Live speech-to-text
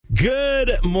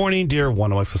Good morning, dear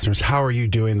One West listeners. How are you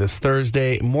doing this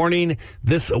Thursday morning?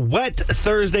 This wet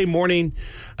Thursday morning.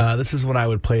 This is when I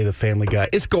would play the Family Guy.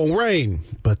 It's gonna rain,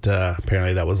 but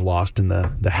apparently that was lost in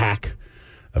the hack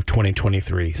of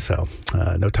 2023. So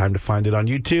no time to find it on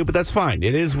YouTube, but that's fine.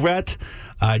 It is wet.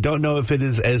 I don't know if it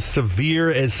is as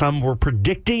severe as some were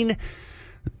predicting.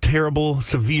 Terrible,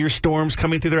 severe storms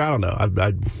coming through there. I don't know.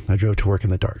 I drove to work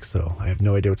in the dark, so I have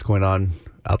no idea what's going on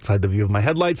outside the view of my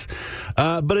headlights.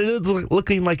 But it is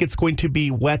looking like it's going to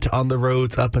be wet on the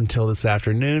roads up until this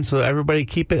afternoon. So everybody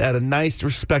keep it at a nice,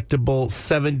 respectable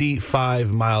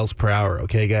 75 miles per hour.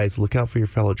 Okay, guys? Look out for your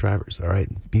fellow drivers, all right?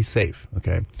 Be safe,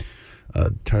 okay?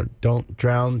 Don't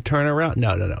drown, turn around.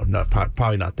 No,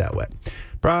 probably not that wet.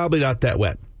 Probably not that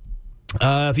wet.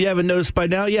 If you haven't noticed by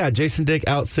now, Jason Dick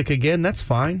out sick again. That's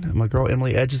fine. My girl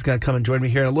Emily Edge is going to come and join me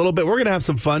here in a little bit. We're going to have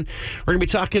some fun. We're going to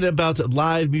be talking about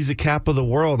live music capital of the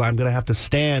world. I'm going to have to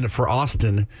stand for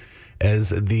Austin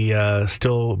as the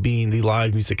still being the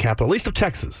live music capital, at least of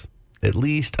Texas. At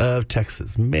least of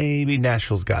Texas. Maybe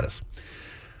Nashville's got us.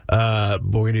 But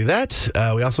we're going to do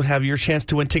that. We also have your chance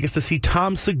to win tickets to see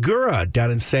Tom Segura down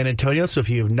in San Antonio. So if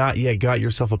you have not yet got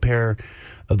yourself a pair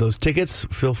of those tickets,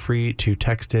 feel free to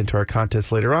text into our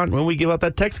contest later on when we give out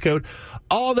that text code.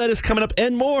 All that is coming up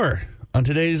and more on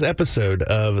today's episode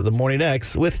of The Morning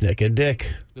X with Nick and Dick.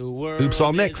 Oops,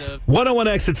 all Nicks.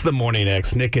 101X, it's The Morning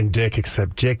X. Nick and Dick,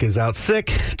 except Dick is out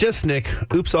sick. Just Nick.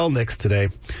 Oops, all Nicks today.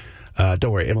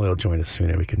 Don't worry, Emily will join us soon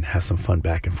and we can have some fun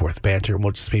back and forth banter. It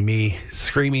won't just be me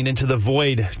screaming into the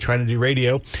void trying to do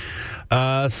radio.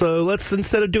 So let's,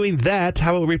 instead of doing that,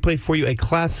 how about we play for you a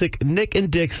classic Nick and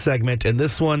Dick segment, and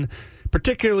this one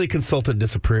particularly consultant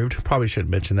disapproved. Probably shouldn't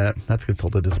mention that. That's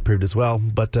consultant disapproved as well.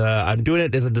 But I'm doing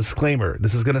it as a disclaimer.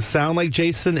 This is going to sound like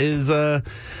Jason is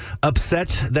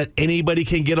upset that anybody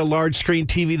can get a large screen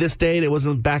TV this day. And it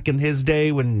wasn't back in his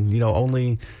day when,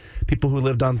 only people who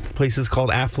lived on places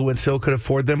called Affluence Hill could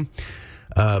afford them.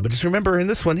 But just remember, in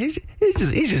this one, he's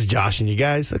just joshing you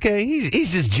guys. Okay,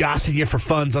 he's just joshing you for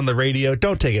funds on the radio.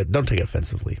 Don't take it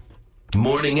offensively.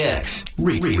 Morning X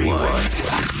Rewind.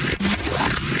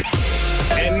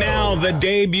 And now the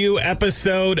debut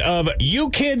episode of You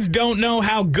Kids Don't Know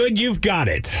How Good You've Got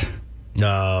It.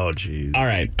 Oh, jeez. All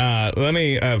right. Let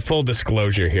me, full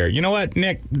disclosure here. You know what,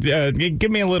 Nick?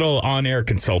 Give me a little on-air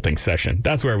consulting session.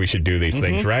 That's where we should do these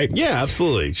things, right? Yeah,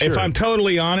 absolutely. Sure. If I'm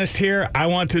totally honest here,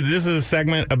 this is a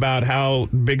segment about how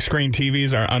big screen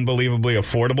TVs are unbelievably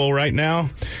affordable right now.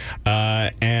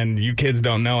 And you kids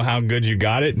don't know how good you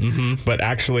got it. Mm-hmm. But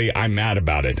actually, I'm mad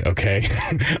about it, okay?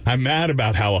 I'm mad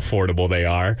about how affordable they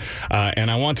are.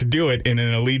 And I want to do it in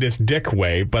an elitist dick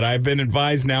way. But I've been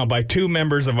advised now by two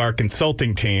members of our consulting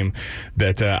team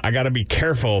that I got to be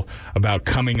careful about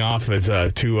coming off as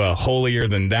too holier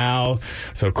than thou.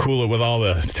 So cool it with all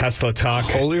the Tesla talk.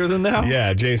 Holier than thou?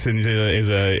 Yeah, Jason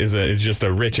is just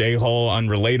a rich a-hole,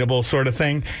 unrelatable sort of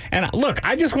thing. And look,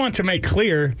 I just want to make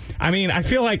clear. I mean, I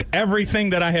feel like everything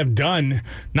that I have done,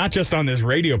 not just on this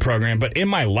radio program, but in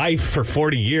my life for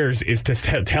 40 years, is to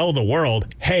tell the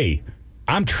world, hey,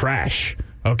 I'm trash.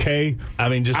 Okay? I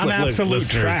mean, just I'm absolute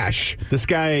listeners, trash. This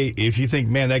guy, if you think,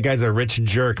 man, that guy's a rich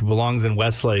jerk, belongs in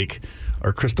Westlake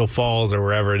or Crystal Falls or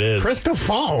wherever it is. Crystal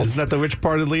Falls? Isn't that the rich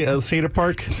part of Cedar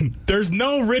Park? There's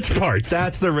no rich parts.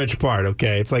 That's the rich part,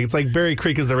 okay? It's like Berry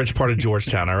Creek is the rich part of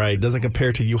Georgetown, all right? It doesn't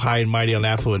compare to you high and mighty on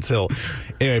Affluence Hill.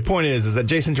 Anyway, point is that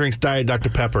Jason drinks Diet Dr.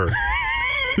 Pepper.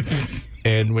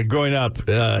 And when growing up,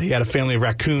 he had a family of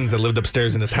raccoons that lived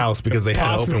upstairs in his house because they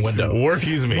had an open window.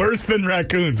 Worse than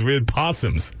raccoons. We had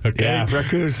possums. Okay, yeah,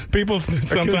 raccoons. People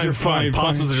sometimes are fun.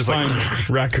 Possums are just like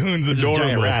raccoons adorable.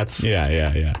 Giant rats.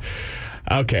 Yeah.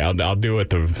 Okay, I'll do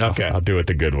it I'll do it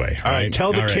the good way. All right,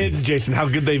 tell the kids, Jason, how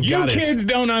good they've got it. You kids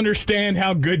don't understand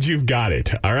how good you've got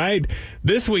it. All right,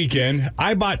 this weekend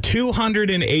I bought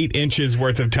 208 inches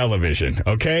worth of television.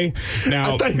 Okay,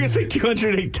 now I thought you were going to say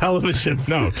 208 televisions.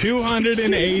 No,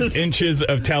 208 inches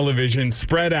of television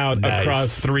spread out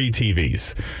across 3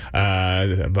 TVs.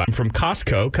 I'm from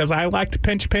Costco because I like to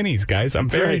pinch pennies, guys.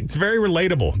 It's very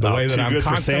relatable the way that I'm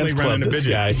constantly running a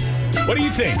video. What do you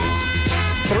think?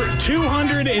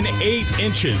 208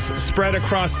 inches spread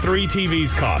across 3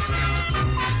 TVs cost.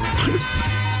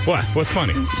 What? What's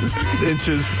funny? Just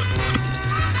inches.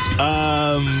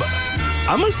 I'm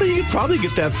going to say you could probably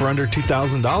get that for under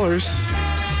 $2,000. Is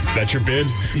that your bid?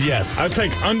 Yes. I'd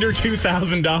take under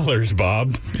 $2,000,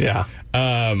 Bob. Yeah.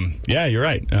 Yeah, you're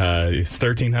right. It's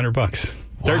 $1,300.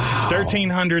 Wow.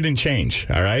 1,300 and change.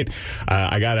 All right.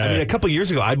 I mean, a couple years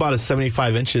ago, I bought a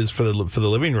 75 inches for the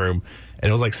living room, and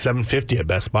it was like $750 at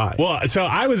Best Buy. Well, so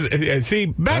I was I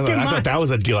thought that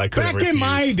was a deal I couldn't refuse. Back in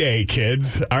my day,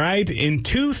 kids, all right, in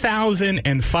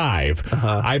 2005,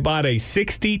 I bought a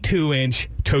 62-inch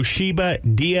Toshiba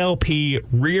DLP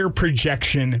rear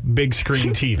projection big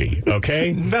screen TV,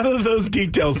 okay? None of those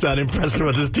details sound impressive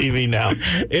with this TV now.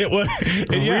 It was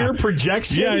rear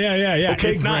projection? Yeah.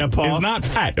 Okay, Grandpa. It's not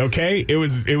fat, okay? It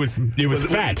was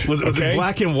fat. Was okay? it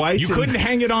black and white? You couldn't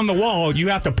hang it on the wall. You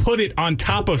have to put it on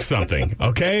top of something,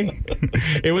 okay?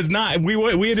 It was not.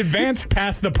 We had advanced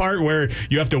past the part where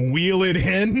you have to wheel it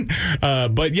in,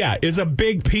 but yeah, it's a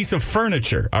big piece of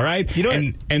furniture, all right? You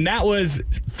know, and that was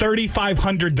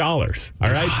 $3,500. All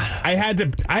right, I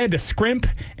had to scrimp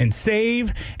and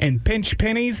save and pinch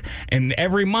pennies, and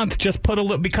every month just put a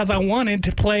little because I wanted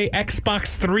to play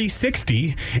Xbox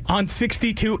 360 on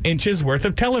 62 inches worth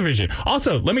of television.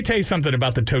 Also, let me tell you something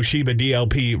about the Toshiba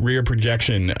DLP rear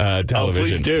projection television. Oh,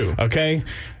 please do. Okay.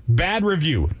 Bad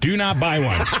review. Do not buy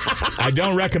one. I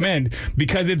don't recommend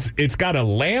because it's got a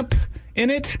lamp in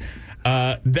it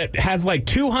that has like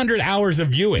 200 hours of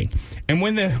viewing. And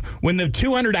when the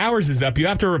 200 hours is up, you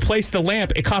have to replace the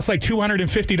lamp. It costs like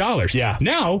 $250. Yeah.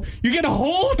 Now you get a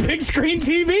whole big screen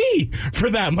TV for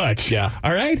that much. Yeah.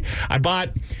 All right. I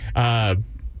bought an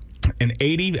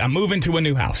 80. I'm moving to a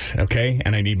new house, okay,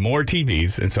 and I need more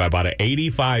TVs, and so I bought an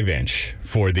 85-inch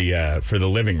for the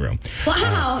living room.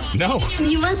 Wow! No,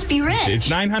 you must be rich. it's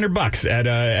 $900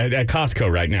 at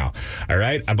Costco right now. All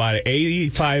right, I bought an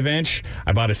 85-inch.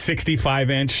 I bought a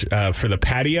 65-inch for the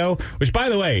patio. Which, by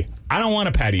the way, I don't want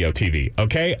a patio TV.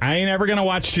 Okay, I ain't ever gonna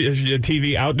watch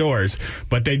TV outdoors.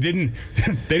 But they didn't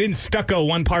stucco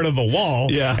one part of the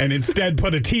wall, and instead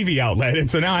put a TV outlet. And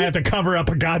so now I have to cover up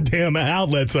a goddamn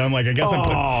outlet. So I'm like, I guess I'm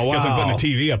putting a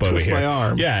TV up over here. My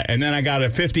arm. Yeah, and then I got a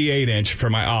 58-inch for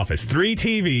my office. 3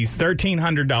 TVs,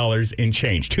 $1,300 in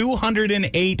change.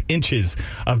 208 inches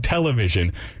of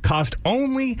television cost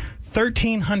only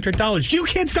 $1,300. You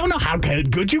kids don't know how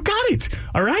good you got it.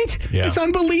 All right? Yeah. It's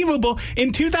unbelievable.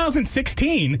 In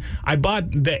 2016, I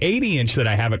bought the 80-inch that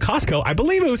I have at Costco. I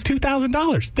believe it was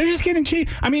 $2,000. They're just getting cheap.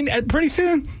 I mean, pretty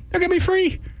soon, they're going to be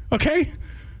free. Okay?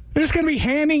 They're just going to be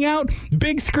handing out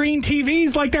big screen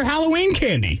TVs like they're Halloween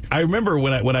candy. I remember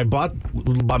when I bought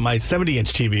my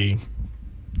 70-inch TV,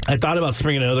 I thought about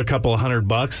springing another couple of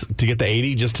 $100 to get the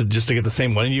 80 just to get the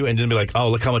same one of you, and then be like, oh,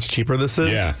 look how much cheaper this is.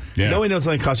 Yeah. Knowing that it's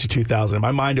only cost you $2,000. In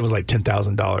my mind, it was like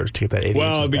 $10,000 to get that 80.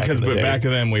 Well, because back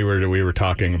then we were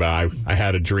talking about I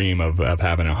had a dream of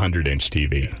having a 100-inch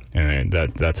TV, and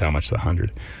that's how much the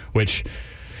 100, which.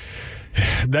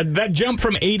 That jump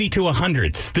from 80 to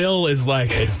 100 still is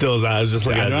like it still is. I was just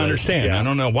like I don't understand. Yeah. I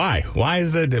don't know why. Why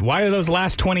are those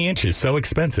last 20 inches so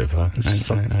expensive? It's just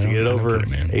to get it over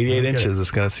 88 inches.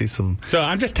 It's gonna see some. So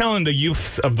I'm just telling the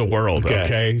youths of the world,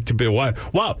 okay, to be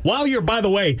while you're, by the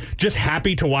way, just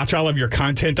happy to watch all of your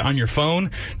content on your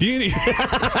phone. You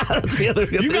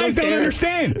guys don't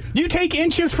understand. You take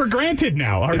inches for granted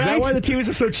now. All right? Is that why the TVs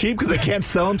are so cheap? Because they can't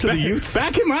sell them to the youths?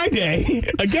 Back in my day,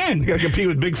 again, you gotta compete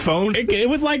with big phone. It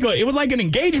was like an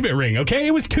engagement ring, okay?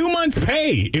 It was 2 months'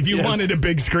 pay if you wanted a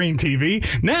big screen TV.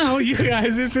 Now, you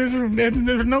guys, there's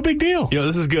no big deal. You know,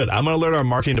 this is good. I'm going to alert our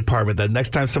marketing department that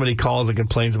next time somebody calls and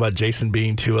complains about Jason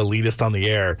being too elitist on the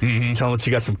air, just tell them that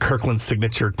you got some Kirkland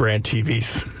signature brand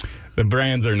TVs. The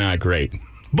brands are not great.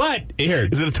 But here,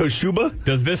 is it a Toshiba?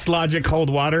 Does this logic hold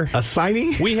water? A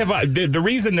Sony? We have the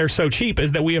reason they're so cheap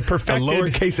is that we have perfected a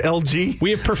lowercase LG.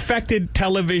 We have perfected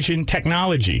television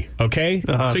technology. Okay,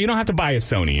 so you don't have to buy a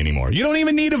Sony anymore. You don't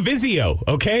even need a Vizio.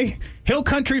 Okay, Hill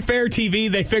Country Fair TV,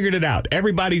 they figured it out.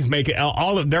 Everybody's making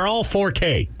they're all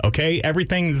 4K. Okay,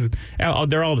 everything's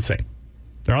they're all the same.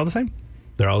 They're all the same.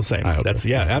 They're all the same.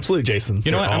 Absolutely, Jason.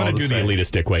 You know what? I'm going to do the elitist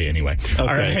dick way anyway. Okay. All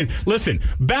right. Listen,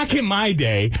 back in my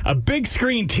day, a big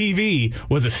screen TV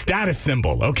was a status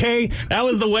symbol, okay? That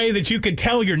was the way that you could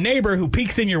tell your neighbor who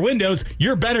peeks in your windows,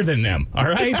 you're better than them, all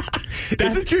right?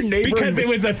 Is it your neighbor? Because it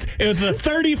was a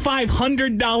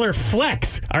 $3,500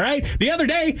 flex, all right? The other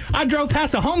day, I drove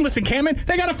past a homeless encampment.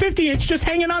 They got a 50-inch just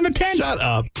hanging on the tent. Shut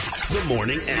up. The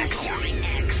Morning X.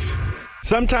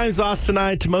 Sometimes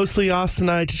Austinite, mostly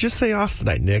Austinite. Just say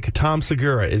Austinite, Nick. Tom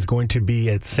Segura is going to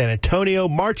be at San Antonio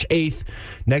March 8th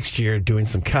next year doing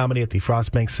some comedy at the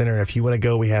Frostbank Center. And if you want to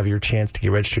go, we have your chance to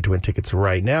get registered to win tickets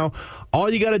right now.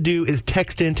 All you got to do is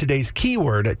text in today's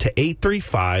keyword to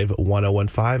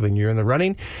 835-1015 and you're in the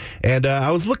running. And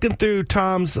I was looking through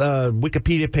Tom's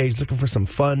Wikipedia page looking for some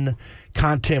fun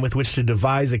content with which to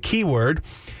devise a keyword.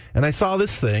 And I saw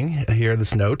this thing here,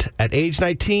 this note. At age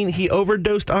 19, he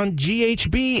overdosed on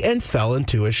GHB and fell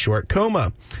into a short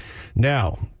coma.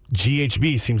 Now,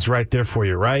 GHB seems right there for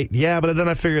you, right? Yeah, but then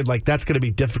I figured that's going to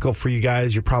be difficult for you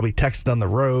guys. You're probably texting on the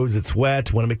roads. It's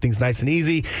wet. Want to make things nice and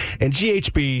easy. And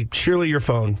GHB, surely your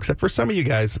phone, except for some of you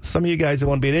guys, it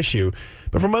won't be an issue.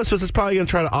 But for most of us, it's probably going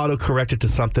to try to auto-correct it to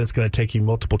something that's going to take you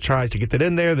multiple tries to get that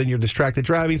in there. Then you're distracted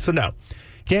driving. So no,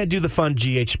 can't do the fun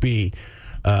GHB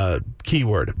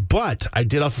keyword. But I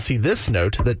did also see this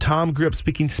note that Tom grew up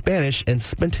speaking Spanish and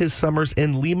spent his summers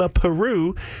in Lima,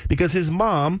 Peru, because his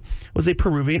mom was a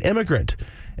Peruvian immigrant.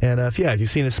 And if you've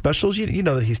seen his specials, you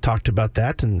know that he's talked about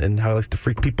that and how he likes to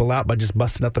freak people out by just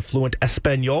busting out the fluent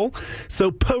Espanol. So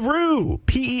Peru,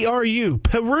 Peru,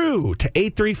 Peru to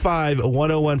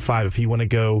 835-1015 if you want to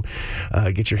go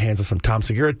get your hands on some Tom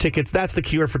Segura tickets. That's the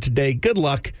keyword for today. Good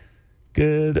luck.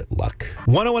 Good luck.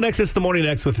 101X, it's the Morning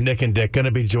X with Nick and Dick. Going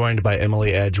to be joined by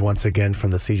Emily Edge once again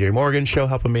from the CJ Morgan Show,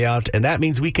 helping me out. And that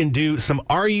means we can do some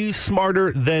Are You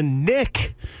Smarter Than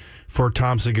Nick for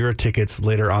Tom Segura tickets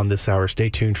later on this hour. Stay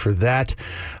tuned for that.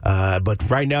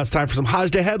 But right now it's time for some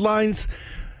Hajda headlines.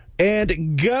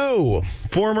 And go!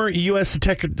 Former U.S.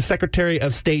 Secretary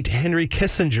of State Henry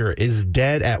Kissinger is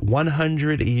dead at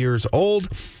 100 years old.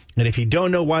 And if you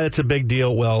don't know why it's a big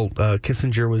deal, well,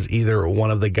 Kissinger was either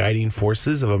one of the guiding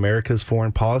forces of America's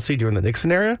foreign policy during the Nixon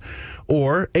era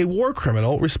or a war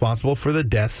criminal responsible for the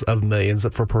deaths of millions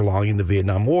for prolonging the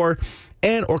Vietnam War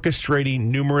and orchestrating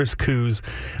numerous coups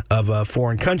of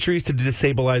foreign countries to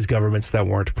destabilize governments that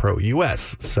weren't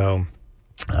pro-U.S. So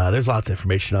there's lots of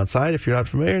information on site. If you're not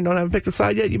familiar and haven't picked a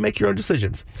side yet, you make your own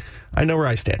decisions. I know where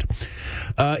I stand.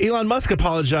 Elon Musk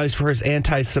apologized for his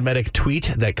anti-Semitic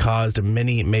tweet that caused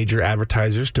many major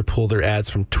advertisers to pull their ads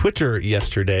from Twitter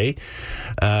yesterday,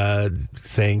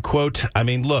 saying, quote,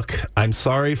 look, I'm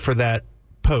sorry for that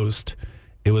post.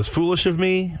 It was foolish of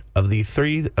me. Of the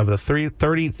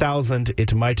 30,000,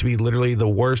 it might be literally the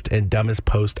worst and dumbest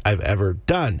post I've ever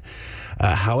done.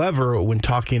 However, when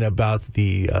talking about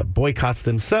the boycotts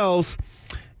themselves,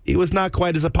 he was not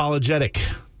quite as apologetic.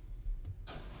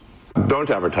 Don't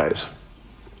advertise.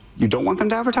 You don't want them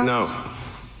to advertise? No.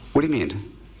 What do you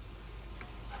mean?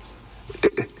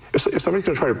 If somebody's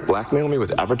going to try to blackmail me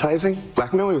with advertising,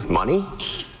 blackmail me with money,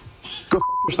 go f***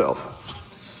 yourself.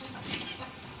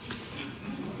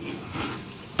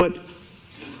 But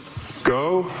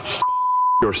go f***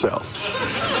 yourself.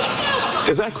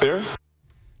 Is that clear?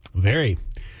 Very.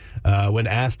 When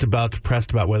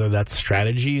pressed about whether that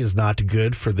strategy is not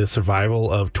good for the survival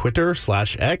of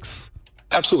Twitter/X.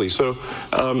 Absolutely. So,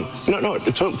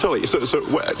 totally.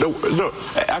 No.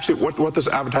 Actually, what this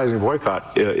advertising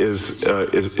boycott is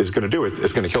going to do,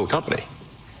 it's going to kill the company.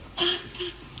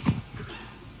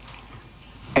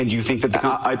 And do you think that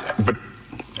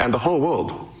and the whole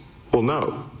world will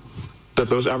know that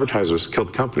those advertisers killed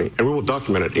the company, and we will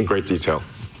document it in great detail.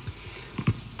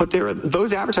 But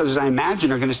those advertisers, I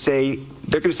imagine, are going to say,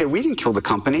 we didn't kill the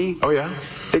company. Oh, yeah?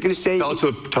 They're going to say... Tell it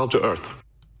to Earth.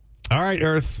 All right,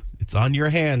 Earth. It's on your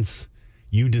hands.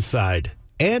 You decide.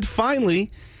 And finally,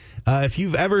 if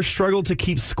you've ever struggled to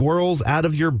keep squirrels out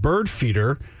of your bird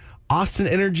feeder, Austin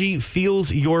Energy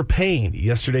feels your pain.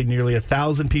 Yesterday, nearly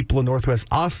 1,000 people in Northwest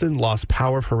Austin lost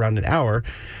power for around an hour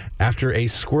after a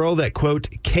squirrel that, quote,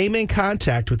 came in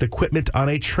contact with equipment on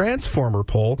a transformer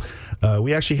pole.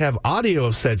 We actually have audio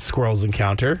of said squirrel's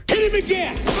encounter. Hit him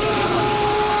again!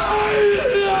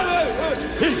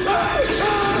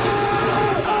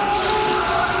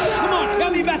 Come on,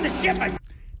 tell me about the shipment!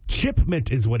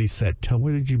 Chipment is what he said. Tell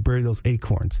where did you bury those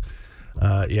acorns?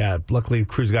 Luckily the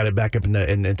crews got it back up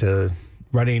into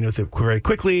running with it very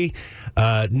quickly.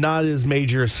 Not as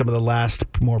major as some of the last,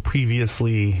 more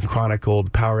previously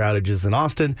chronicled power outages in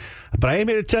Austin. But I am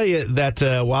here to tell you that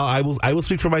while I will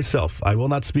speak for myself, I will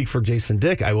not speak for Jason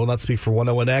Dick. I will not speak for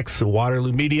 101X,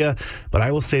 Waterloo Media. But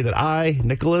I will say that I,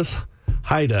 Nicholas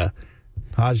Hajda,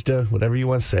 whatever you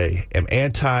want to say, am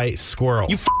anti-squirrel.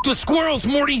 You f***ed with squirrels,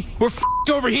 Morty! We're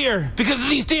f***ed over here because of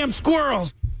these damn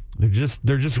squirrels! They're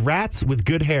just rats with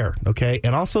good hair, okay?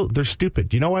 And also, they're stupid.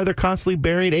 Do you know why they're constantly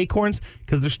burying acorns?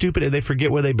 Because they're stupid and they forget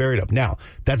where they buried them. Now,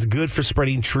 that's good for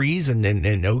spreading trees and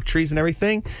oak trees and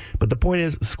everything. But the point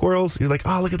is, squirrels, you're like,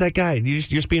 oh, look at that guy. You're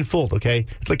just being fooled, okay?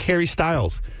 It's like Harry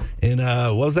Styles. In,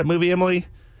 what was that movie, Emily?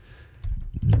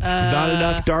 Not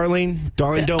enough, darling.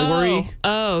 Darling, don't worry.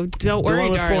 Oh, don't worry, the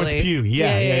one with darling. Florence Pugh.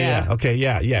 Yeah. Okay,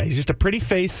 yeah. He's just a pretty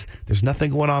face. There's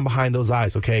nothing going on behind those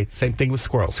eyes. Okay, same thing with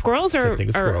squirrels. Squirrels are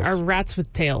rats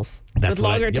with tails. With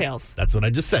longer tails. That's what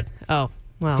I just said. Oh,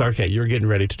 well. It's okay. You're getting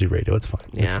ready to do radio. It's fine.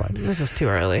 Yeah, it's fine. This is too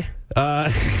early.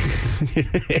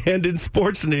 And in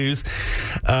sports news,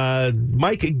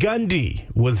 Mike Gundy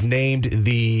was named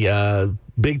the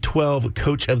Big 12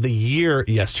 Coach of the Year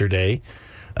yesterday.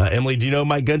 Emily, do you know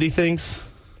Mike Gundy things?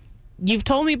 You've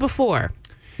told me before.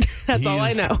 That's all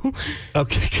I know.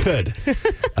 Okay, good.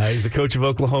 He's the coach of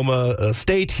Oklahoma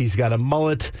State. He's got a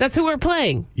mullet. That's who we're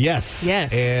playing. Yes.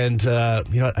 Yes. And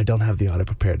you know what? I don't have the audio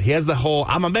prepared. He has the whole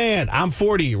 "I'm a man, I'm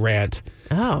 40" rant.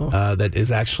 Oh. That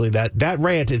is actually that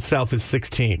rant itself is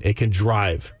 16. It can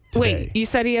drive today. Wait, you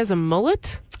said he has a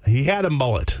mullet? He had a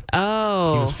mullet.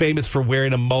 Oh. He was famous for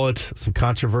wearing a mullet, some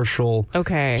controversial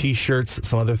T-shirts,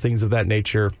 some other things of that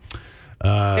nature.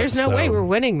 There's no way we're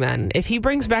winning then. If he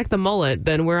brings back the mullet,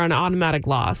 then we're on automatic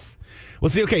loss. Well,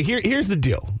 see, okay, here's the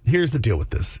deal. Here's the deal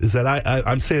with this, is that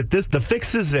I'm saying that the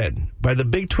fix is in by the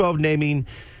Big 12 naming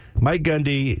Mike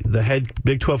Gundy the head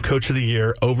Big 12 Coach of the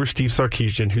Year over Steve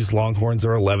Sarkisian, whose Longhorns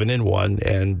are 11-1,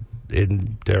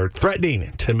 and they're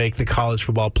threatening to make the college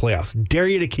football playoffs. Dare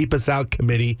you to keep us out,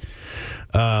 committee.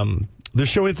 They're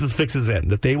showing that the fix is in,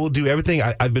 that they will do everything.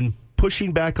 I've been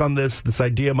pushing back on this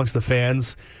idea amongst the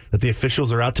fans that the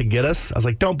officials are out to get us. I was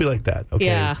like, don't be like that. Okay,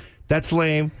 yeah. That's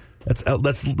lame. That's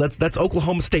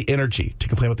Oklahoma State energy to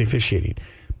complain about the officiating.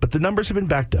 But the numbers have been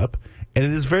backed up, and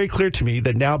it is very clear to me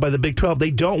that now by the Big 12,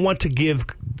 they don't want to give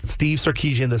Steve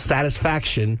Sarkisian the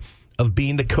satisfaction of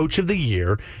being the Coach of the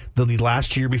Year the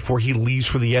last year before he leaves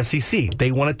for the SEC.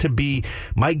 They want it to be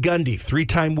Mike Gundy,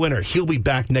 3-time winner. He'll be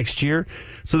back next year.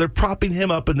 So they're propping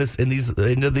him up in these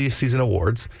end of the season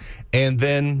awards, and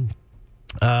then.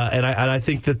 I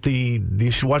think that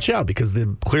you should watch out because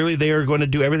clearly they are going to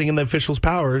do everything in the officials'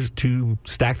 powers to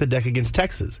stack the deck against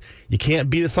Texas. You can't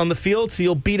beat us on the field, so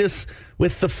you'll beat us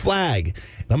with the flag.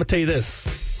 And I'm going to tell you this.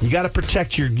 You got to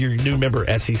protect your new member,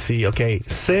 SEC, okay?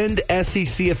 Send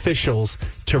SEC officials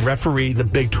to referee the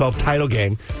Big 12 title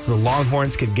game so the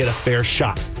Longhorns can get a fair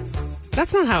shot.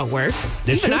 That's not how it works.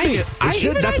 It should be. It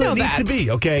should. That's what it needs to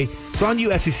be, okay? It's on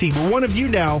you, SEC. We're one of you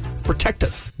now. Protect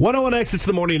us. 101X, it's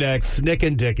the Morning X. Nick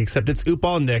and Dick, except it's Oop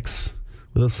All Nicks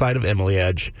with a side of Emily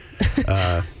Edge.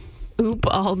 Oop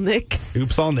All Nicks?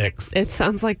 Oops All Nicks. It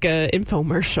sounds like an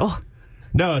infomercial.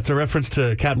 No, it's a reference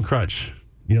to Captain Crunch.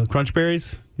 You know Crunch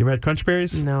Berries? You ever had Crunch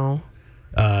Berries? No.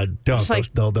 Don't.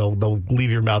 Like, they'll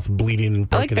leave your mouth bleeding and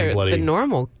broken and bloody. The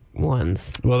normal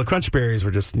ones. Well, the Crunch Berries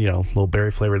were just, little berry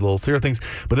flavored little cereal things.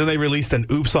 But then they released an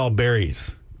Oops All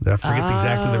Berries. I forget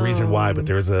exactly the reason why, but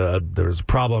there was a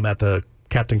problem at the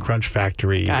Captain Crunch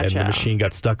factory, and the machine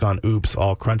got stuck on Oops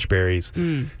All Crunch Berries.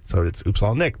 So it's Oops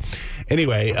All Nick.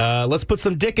 Anyway, let's put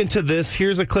some Dick into this.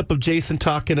 Here's a clip of Jason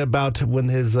talking about when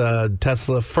his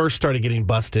Tesla first started getting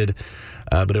busted,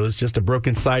 but it was just a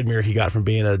broken side mirror he got from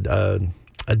being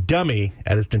a dummy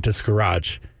at his dentist's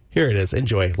garage. Here it is.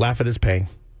 Enjoy. Laugh at his pain.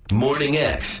 Morning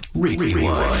X.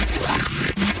 Rewind.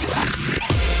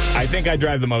 I think I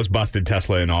drive the most busted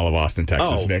Tesla in all of Austin,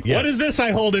 Texas, Nick. Yes. What is this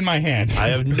I hold in my hand? I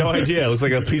have no idea. It looks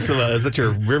like a piece of is that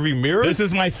your rearview mirror? This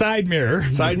is my side mirror.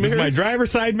 Side mirror? This is my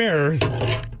driver's side mirror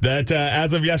that,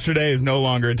 as of yesterday, is no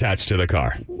longer attached to the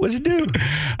car. What'd you do?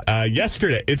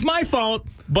 Yesterday. It's my fault,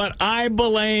 but I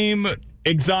blame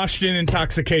exhaustion,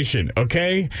 intoxication.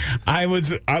 Okay, I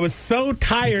was so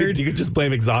tired. You could just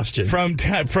blame exhaustion from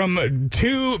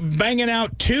banging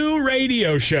out 2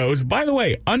 radio shows. By the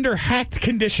way, under hacked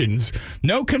conditions,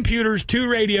 no computers,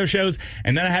 2 radio shows,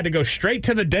 and then I had to go straight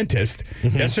to the dentist.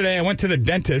 Yesterday, I went to the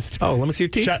dentist. Oh, let me see your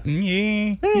teeth.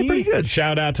 Hey, pretty good.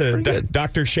 Shout out to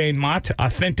Dr. Shane Mott,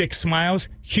 Authentic Smiles.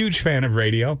 Huge fan of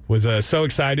radio. Was so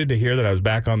excited to hear that I was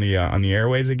back on the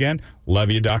airwaves again.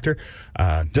 Love you, doctor.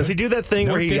 Does he do that thing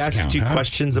where he asks you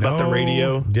questions about the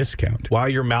radio? Discount. While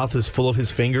your mouth is full of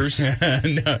his fingers?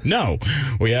 No.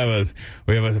 We have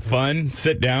a fun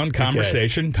sit-down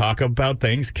conversation, talk about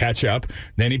things, catch up.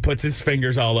 Then he puts his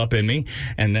fingers all up in me,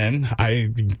 and then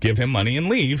I give him money and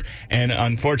leave. And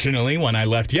unfortunately, when I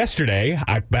left yesterday,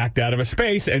 I backed out of a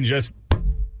space and just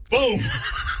boom.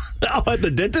 Oh, at the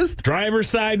dentist? Driver's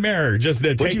side mirror, just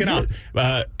taken off.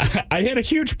 I hit a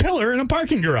huge pillar in a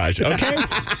parking garage, okay?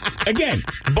 Again,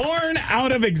 born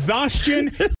out of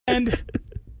exhaustion, and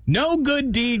no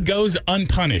good deed goes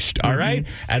unpunished, all right?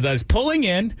 As I was pulling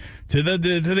in to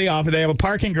the office, they have a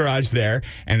parking garage there,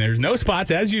 and there's no spots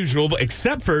as usual,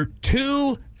 except for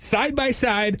 2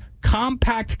 side-by-side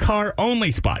compact car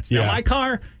only spots. Now, my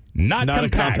car... Not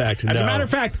compact. As a matter of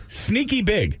fact, sneaky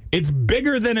big. It's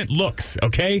bigger than it looks,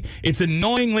 okay? It's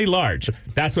annoyingly large.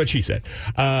 That's what she said.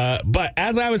 But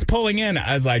as I was pulling in,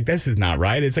 I was like, this is not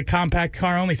right. It's a compact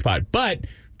car only spot. But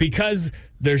because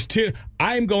there's 2,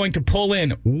 I'm going to pull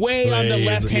in way on the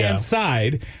left-hand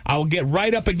side. I'll get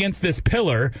right up against this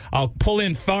pillar. I'll pull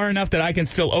in far enough that I can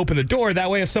still open the door. That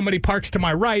way, if somebody parks to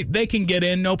my right, they can get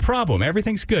in, no problem.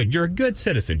 Everything's good. You're a good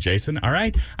citizen, Jason, all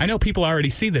right? I know people already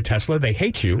see the Tesla. They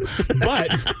hate you.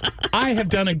 But I have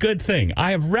done a good thing. I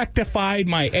have rectified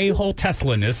my a-hole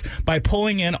Tesla-ness by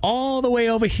pulling in all the way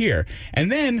over here.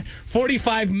 And then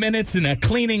 45 minutes and a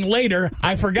cleaning later,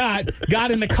 I forgot,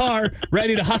 got in the car,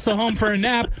 ready to hustle home for a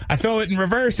nap. I throw it in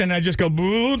reverse and I just go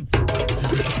boop.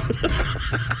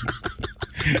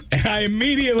 And I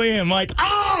immediately am like,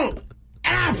 oh,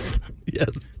 F.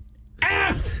 Yes.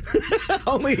 F.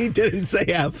 Only he didn't say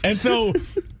F. And so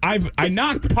I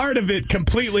knocked part of it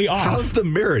completely off. How's the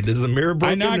mirror? Is the mirror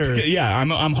broken?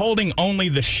 I'm holding only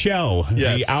the shell,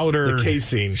 the outer the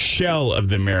casing shell of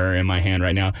the mirror in my hand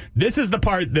right now. This is the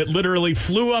part that literally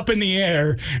flew up in the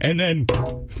air and then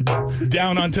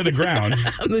down onto the ground.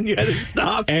 And then you had to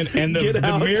stop. And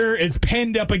the mirror is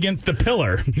pinned up against the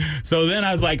pillar. So then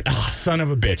I was like, oh, son of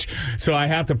a bitch. So I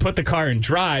have to put the car in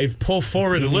drive, pull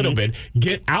forward a little bit,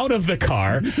 get out of the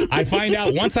car. I find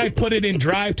out once I put it in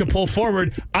drive to pull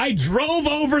forward, I drove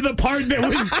over the part that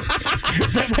was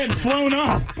that had flown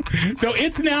off. So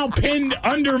it's now pinned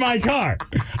under my car.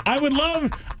 I would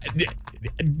love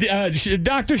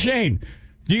Dr. Shane,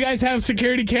 do you guys have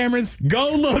security cameras? Go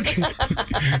look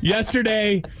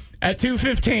yesterday at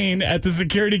 2:15 at the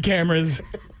security cameras.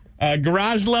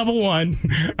 Garage level 1,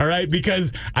 all right,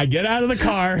 because I get out of the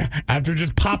car after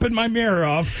just popping my mirror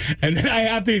off, and then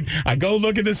I go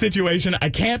look at the situation. I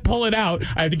can't pull it out.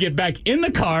 I have to get back in the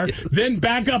car, then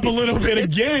back up a little bit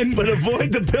again. But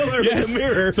avoid the pillar with the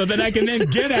mirror. So that I can then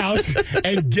get out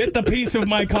and get the piece of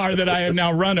my car that I have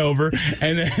now run over,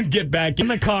 and then get back in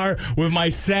the car with my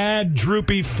sad,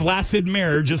 droopy, flaccid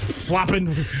mirror just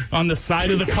flopping on the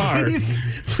side of the car.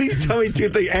 Please tell me two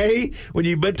things. A, when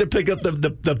you went to pick up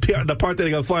the part that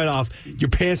got flying off, your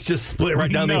pants just split right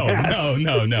down the ass.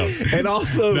 No. And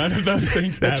also, none of those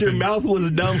things that happened. Your mouth was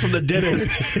numb from the dentist.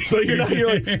 So you're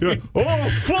like, oh,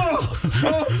 fuck.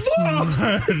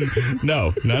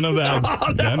 No, none of that.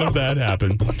 Oh, no. None of that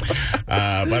happened.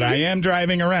 But I am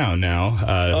driving around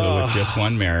now with just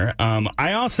one mirror.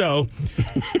 I also,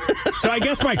 so I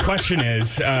guess my question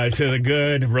is to the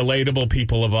good, relatable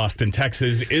people of Austin,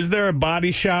 Texas, is there a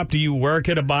body shop? Do you work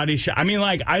at a body shop? I mean,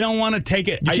 like, I don't want to take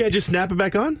it. You can't just snap it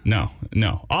back on? No.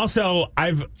 Also,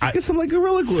 Just get some like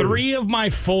Gorilla Glue. 3 of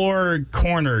my 4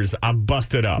 corners I've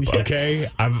busted up, yes. Okay?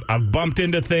 I've bumped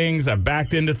into things, I've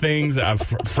backed into things, I've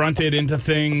fronted into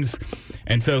things.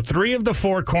 And so 3 of the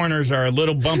 4 corners are a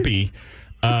little bumpy.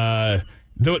 The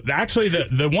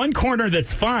one corner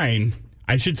that's fine,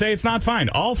 I should say it's not fine.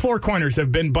 All 4 corners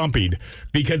have been bumpied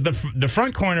because the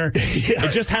front corner,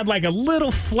 it just had like a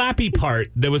little flappy part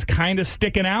that was kind of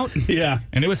sticking out. Yeah.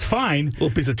 And it was fine.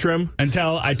 Little piece of trim.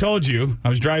 Until I told you, I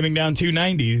was driving down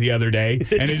 290 the other day,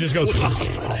 and it just goes,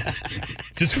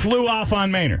 just flew off on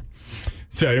Manor.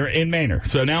 So you're in Manor.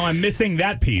 So now I'm missing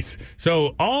that piece.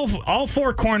 So all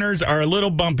 4 corners are a little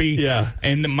bumpy. Yeah.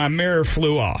 And my mirror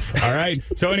flew off. All right.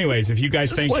 So anyways, if you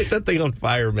guys just think light that thing on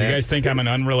fire, man. You guys think I'm an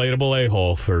unrelatable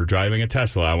a-hole for driving a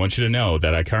Tesla, I want you to know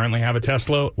that I currently have a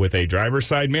Tesla with a driver's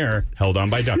side mirror held on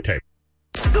by duct tape.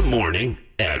 The Morning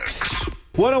X.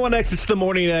 101X, it's the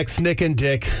Morning X, Nick and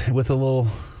Dick with a little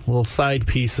side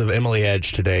piece of Emily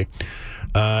Edge today.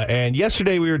 And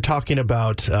yesterday we were talking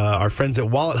about our friends at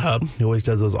Wallet Hub, who always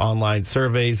does those online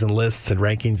surveys and lists and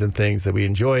rankings and things that we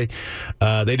enjoy.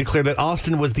 They declared that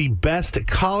Austin was the best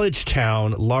college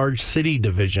town, large city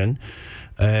division.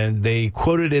 And they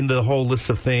quoted in the whole list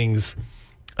of things,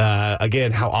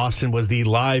 again, how Austin was the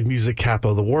live music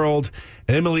capital of the world.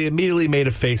 And Emily immediately made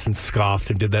a face and scoffed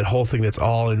and did that whole thing that's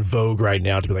all in vogue right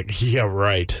now to be like, yeah,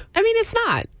 right. I mean, it's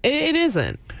not. It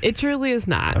isn't. It truly is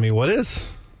not. I mean, what is?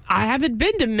 I haven't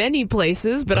been to many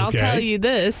places, but I'll tell you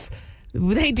this.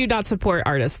 They do not support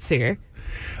artists here.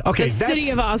 Okay, the city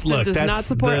of Austin does not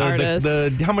support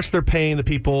artists. How much they're paying the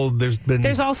people,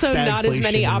 there's also not as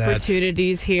many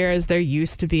opportunities here as there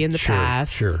used to be in the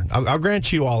past. Sure, I'll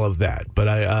grant you all of that, but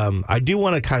I do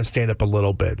want to kind of stand up a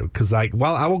little bit because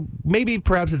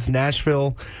perhaps it's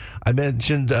Nashville. I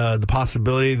mentioned the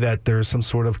possibility that there's some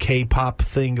sort of K-pop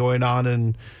thing going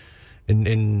on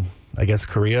in I guess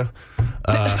Korea,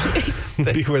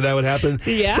 maybe where that would happen.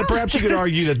 Yeah. But perhaps you could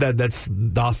argue that's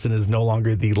Austin is no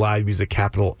longer the live music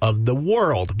capital of the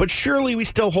world. But surely we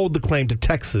still hold the claim to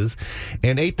Texas.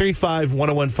 And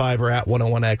 835-1015 or at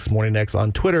 101X Morning X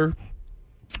on Twitter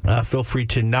Feel free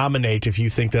to nominate if you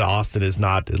think that Austin is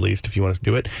not, at least if you want to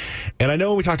do it. And I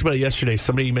know we talked about it yesterday.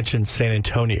 Somebody mentioned San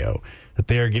Antonio, that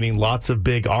they are getting lots of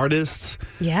big artists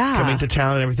coming to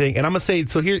town and everything. And I'm going to say,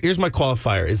 so here's my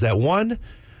qualifier, is that one,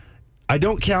 I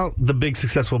don't count the big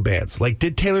successful bands. Like,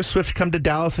 did Taylor Swift come to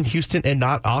Dallas and Houston and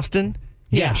not Austin?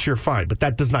 Yeah, sure, fine. But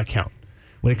that does not count.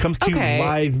 When it comes to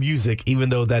live music, even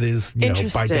though that is,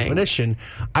 by definition,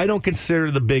 I don't consider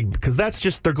the big, because that's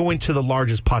just, they're going to the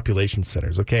largest population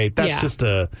centers, okay? That's just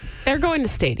they're going to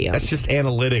stadiums. That's just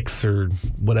analytics or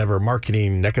whatever,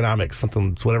 marketing, economics,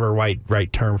 something, whatever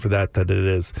right term for that it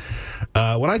is.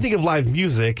 When I think of live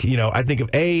music, I think of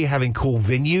having cool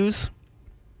venues,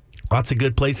 lots of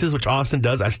good places, which Austin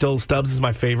does. Stubbs is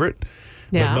my favorite.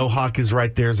 Yeah. But Mohawk is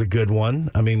right there is a good one.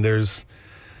 I mean, there's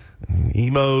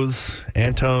Emos,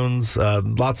 Antones,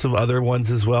 lots of other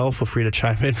ones as well. Feel free to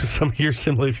chime in with some here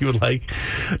similarly if you would like.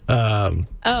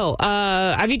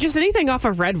 I mean, just anything off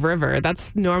of Red River.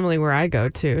 That's normally where I go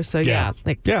to. So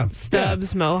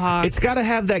Stubbs, Mohawk. It's got to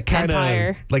have that kind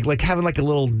of like having like a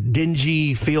little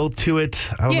dingy feel to it.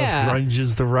 I don't know if grunge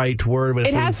is the right word, but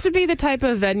it has to be the type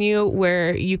of venue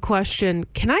where you question,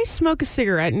 can I smoke a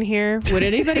cigarette in here? Would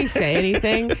anybody say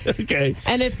anything? Okay.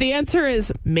 And if the answer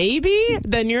is maybe,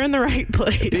 then you're in the right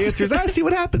place. The answer is, see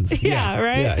what happens.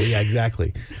 Right? Yeah,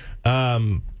 exactly.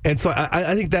 And so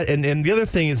I think that, and the other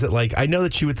thing is that, like, I know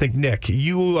that you would think, Nick,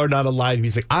 you are not a live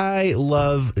music. I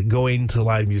love going to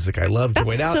live music. I love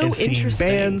going out and seeing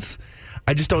bands.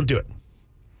 I just don't do it.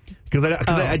 Because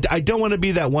I don't want to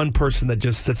be that one person that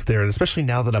just sits there, and especially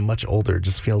now that I'm much older, it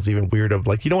just feels even weird of,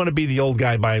 like, you don't want to be the old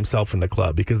guy by himself in the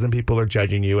club, because then people are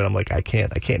judging you, and I'm like, I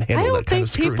can't handle that kind of scrutiny. I don't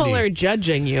think people are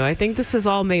judging you. I think this is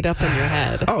all made up in your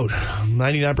head.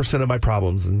 99% of my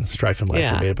problems and strife in life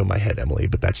are made up in my head, Emily,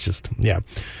 but that's just,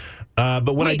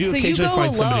 but when I do occasionally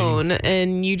find somebody... so you go alone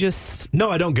and you just... No,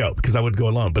 I don't go, because I would go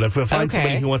alone, but if I find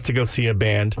somebody who wants to go see a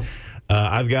band...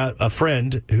 I've got a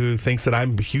friend who thinks that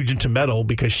I'm huge into metal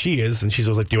because she is, and she's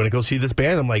always like, do you want to go see this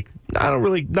band? I'm like, not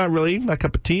really, my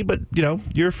cup of tea, but,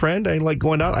 you're a friend. I like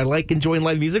going out. I like enjoying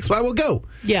live music, so I will go.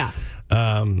 Yeah.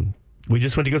 We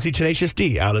just went to go see Tenacious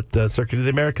D out at the Circuit of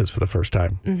the Americas for the first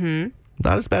time. Mm-hmm.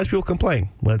 Not as bad as people complain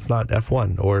when it's not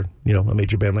F1 or, a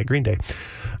major band like Green Day,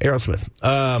 Aerosmith.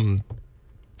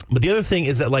 But the other thing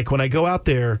is that, like, when I go out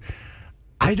there,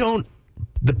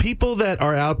 the people that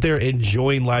are out there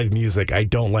enjoying live music, I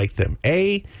don't like them.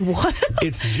 What?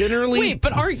 It's generally... Wait,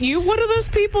 but aren't you one of those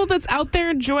people that's out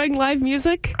there enjoying live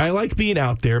music? I like being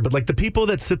out there, but like the people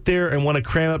that sit there and want to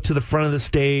cram up to the front of the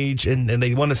stage and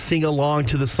they want to sing along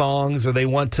to the songs, or they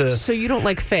want to... So you don't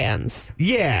like fans?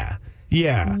 Yeah.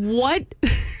 What?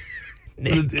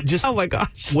 Just, oh my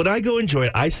gosh. When I go enjoy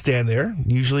it, I stand there,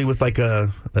 usually with like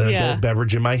an adult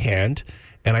beverage in my hand,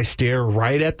 and I stare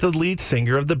right at the lead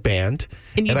singer of the band,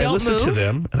 and I listen move? to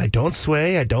them, and I don't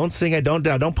sway, I don't sing, I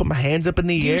don't put my hands up in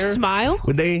the air. Do you smile?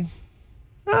 When they,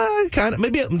 kind of,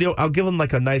 maybe I'll give them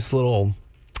like a nice little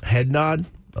head nod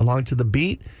along to the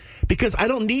beat, because I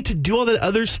don't need to do all that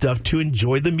other stuff to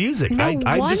enjoy the music. I'm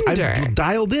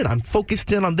dialed in. I'm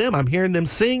focused in on them. I'm hearing them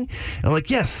sing, and I'm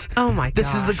like, yes, oh my gosh,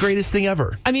 this is the greatest thing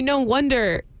ever. I mean, no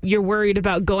wonder you're worried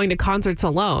about going to concerts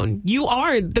alone. You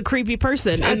are the creepy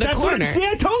person in the corner.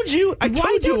 I told you. Why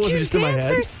don't it wasn't you just in my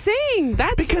dance head. or sing?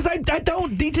 That's because I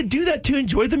don't need to do that to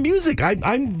enjoy the music.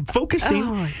 I'm focusing.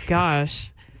 Oh my gosh.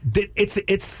 I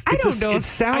don't know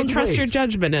if I trust your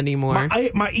judgment anymore.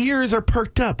 My ears are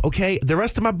perked up, okay? The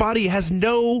rest of my body has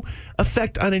no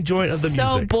effect on enjoyment of the music.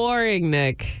 So boring,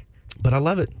 Nick. But I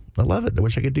love it. I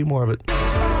wish I could do more of it.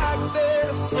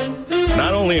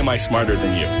 Not only am I smarter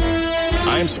than you,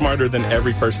 I am smarter than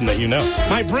every person that you know.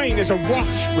 My brain is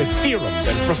awash with theorems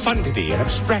and profundity and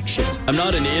abstractions. I'm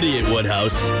not an idiot,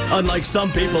 Woodhouse, unlike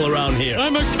some people around here.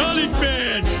 I'm a college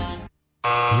man.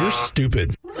 You're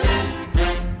stupid.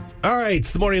 All right,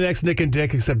 it's the Morning Next, Nick and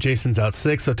Dick, except Jason's out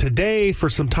sick. So today,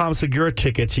 for some Tom Segura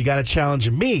tickets, you got to challenge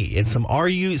me in some Are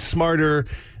You Smarter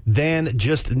Than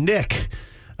Just Nick?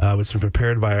 It's been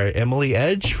prepared by Emily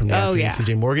Edge from the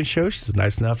CJ Morgan Show. She's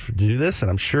nice enough to do this, and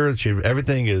I'm sure that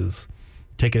everything is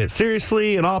taking it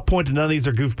seriously, and I'll point to none of these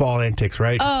are goofball antics,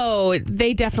 right? Oh,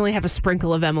 they definitely have a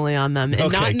sprinkle of Emily on them,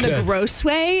 and not in the gross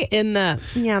way, in the,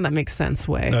 that makes sense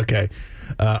way. Okay.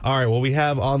 All right, well, we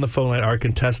have on the phone line our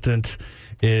contestant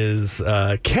is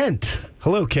Kent.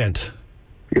 Hello, Kent.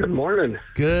 Good morning.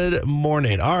 Good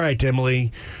morning. All right,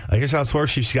 Emily. Here's how this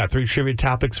works. She's got 3 trivia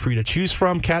topics for you to choose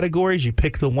from, categories. You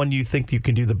pick the one you think you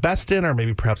can do the best in, or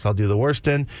maybe perhaps I'll do the worst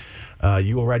in.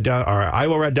 You will write down, or I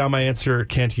will write down my answer.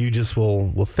 Kent, you just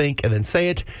will think and then say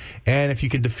it. And if you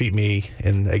can defeat me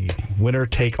in a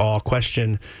winner-take-all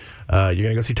question, You're going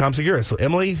to go see Tom Segura. So,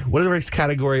 Emily, what are the next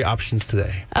category options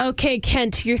today? Okay,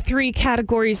 Kent, your 3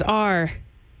 categories are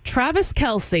Travis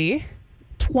Kelce,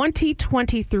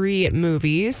 2023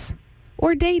 movies,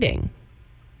 or dating.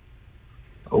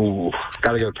 Oh,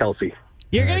 gotta go Kelsey.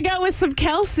 You're going to go with some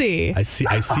Kelce. I see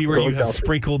where you have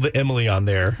sprinkled the Emily on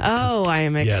there. Oh, I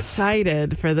am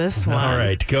excited for this one. All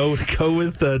right, go with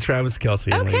Travis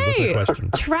Kelce. Emily. What's the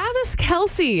question? Travis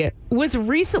Kelce was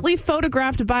recently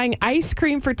photographed buying ice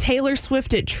cream for Taylor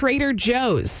Swift at Trader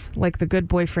Joe's, like the good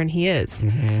boyfriend he is.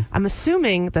 Mm-hmm. I'm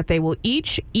assuming that they will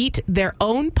each eat their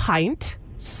own pint.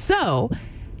 So,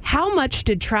 how much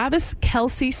did Travis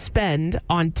Kelce spend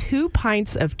on 2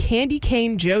 pints of candy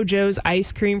cane JoJo's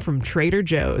ice cream from Trader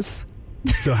Joe's?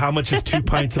 So how much is 2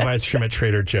 pints of ice cream at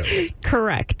Trader Joe's?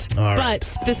 Correct. All right. But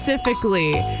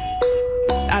specifically,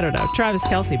 I don't know, Travis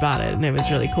Kelce bought it, and it was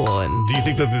really cool. And do you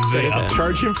think that they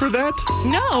upcharge him for that?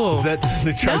 No. Is that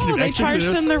they charged him they extra charged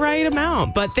for this? him the right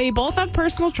amount. But they both have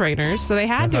personal trainers, so they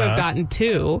had to have gotten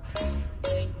 2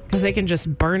 because they can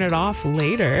just burn it off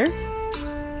later.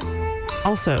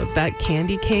 Also, that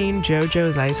candy cane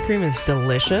JoJo's ice cream is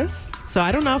delicious. So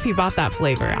I don't know if he bought that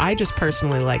flavor. I just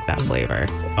personally like that flavor.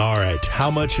 All right. How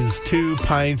much is 2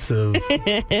 pints of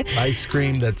ice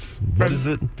cream? What is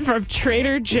it? From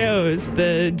Trader Joe's,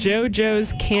 the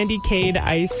JoJo's candy cane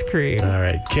ice cream. All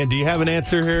right. Ken, do you have an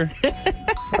answer here?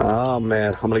 Oh,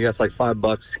 man. I'm going to guess like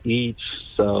 $5 each.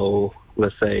 So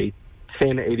let's say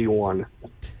 $10.81.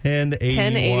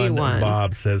 $10.81.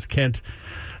 Bob says, Kent.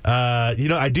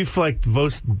 I do feel like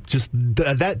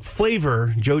that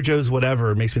flavor, JoJo's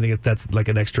whatever, makes me think that's like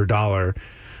an extra $1.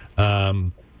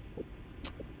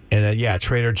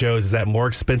 Trader Joe's, is that more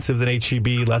expensive than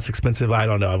H-E-B, less expensive? I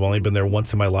don't know. I've only been there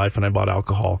once in my life and I bought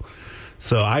alcohol.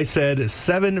 So I said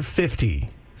 $7.50.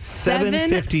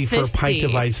 $7.50 for a pint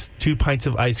of ice, 2 pints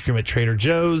of ice cream at Trader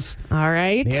Joe's. All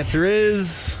right. The answer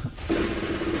is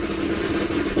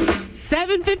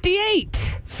 $7.58.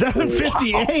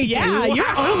 $7.58. Yeah, wow.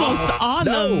 You're almost on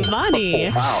the money,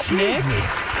 Nick.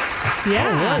 Yeah,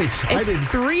 all right. It's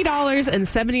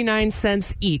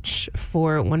 $3.79 each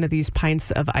for one of these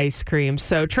pints of ice cream.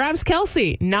 So Travis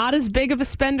Kelce, not as big of a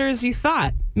spender as you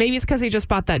thought. Maybe it's because he just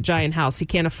bought that giant house. He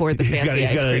can't afford the fancy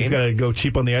ice cream. He's got to go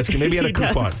cheap on the ice cream. Maybe he had a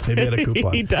coupon.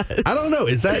 He does. I don't know.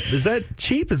 Is that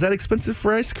cheap? Is that expensive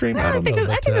for ice cream? I don't know.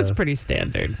 I think that's pretty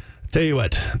standard. Tell you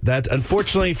what, that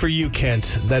unfortunately for you,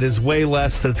 Kent, that is way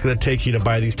less than it's going to take you to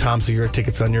buy these Tom Segura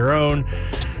tickets on your own.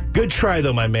 Good try,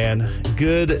 though, my man.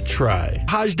 Good try.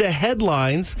 Hajda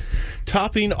headlines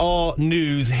topping all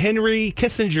news. Henry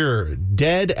Kissinger,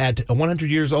 dead at 100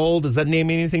 years old. Does that name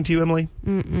mean anything to you, Emily?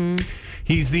 Mm-mm.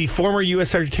 He's the former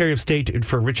U.S. Secretary of State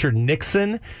for Richard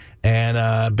Nixon.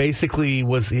 And basically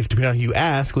was, if depending on who you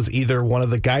ask, was either one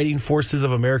of the guiding forces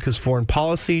of America's foreign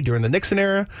policy during the Nixon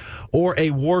era or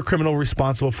a war criminal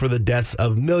responsible for the deaths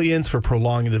of millions, for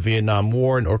prolonging the Vietnam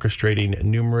War and orchestrating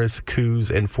numerous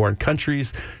coups in foreign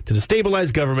countries to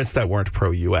destabilize governments that weren't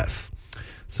pro-U.S.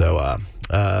 So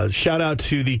shout out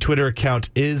to the Twitter account,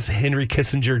 Is Henry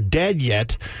Kissinger Dead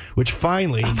Yet? Which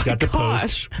finally got the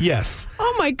post. Yes.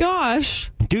 Oh my gosh.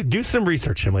 Do some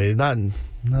research, Emily.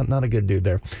 Not a good dude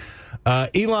there.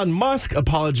 Elon Musk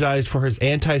apologized for his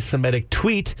anti-Semitic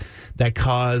tweet that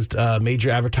caused major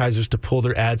advertisers to pull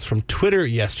their ads from Twitter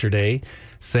yesterday,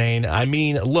 saying,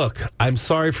 look, I'm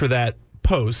sorry for that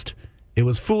post. It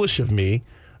was foolish of me.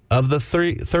 Of the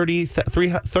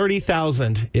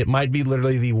 30,000, it might be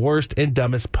literally the worst and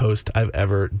dumbest post I've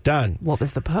ever done. What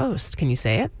was the post? Can you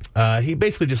say it? He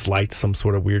basically just liked some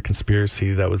sort of weird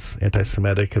conspiracy that was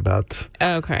anti-Semitic about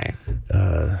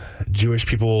Jewish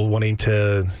people wanting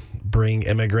to bring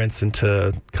immigrants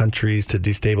into countries to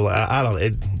destabilize. I don't know.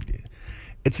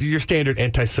 It's your standard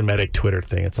anti-Semitic Twitter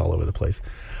thing. It's all over the place.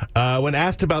 When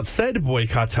asked about said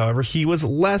boycotts, however, he was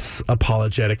less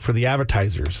apologetic for the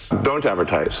advertisers. Don't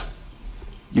advertise.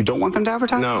 You don't want them to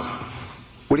advertise? No.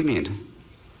 What do you mean?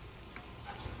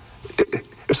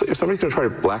 If somebody's going to try to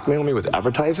blackmail me with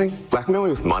advertising, blackmail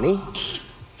me with money,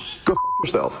 go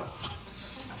yourself.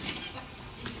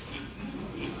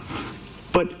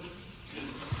 But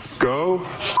go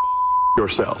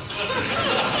yourself.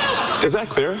 Is that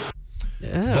clear?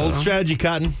 Oh. Bold strategy,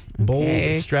 Cotton.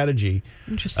 Bold strategy.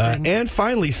 Interesting. And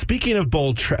finally, speaking of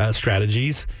bold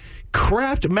strategies,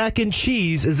 Kraft Mac and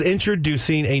Cheese is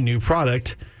introducing a new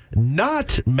product,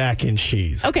 not mac and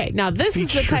cheese. Okay, now this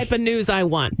is the type of news I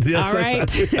want. Yes, all right?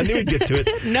 I knew we'd get to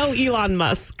it. No Elon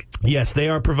Musk. Yes, they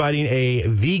are providing a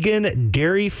vegan,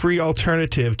 dairy-free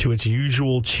alternative to its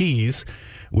usual cheese,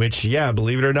 which,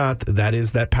 believe it or not,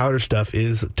 that powder stuff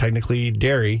is technically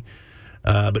dairy.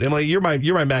 But Emily, you're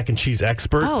my mac and cheese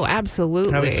expert. Oh,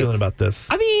 absolutely. How are you feeling about this?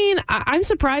 I mean, I'm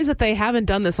surprised that they haven't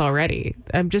done this already.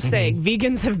 I'm just saying,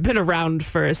 vegans have been around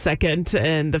for a second,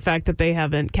 and the fact that they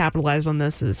haven't capitalized on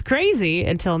this is crazy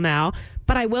until now.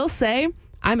 But I will say,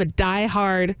 I'm a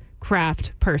diehard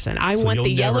Kraft person. I want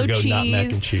the yellow cheese. Not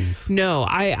mac and cheese. No,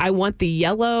 I want the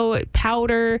yellow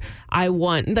powder. I'm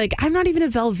not even a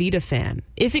Velveeta fan.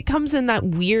 If it comes in that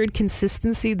weird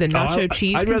consistency, the nacho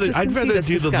cheese consistency, I'd rather that's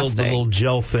do the little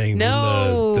gel thing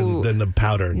than the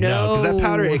powder. No, because that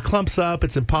powder, it clumps up.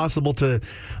 It's impossible to,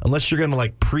 unless you're going to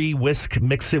like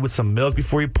mix it with some milk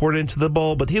before you pour it into the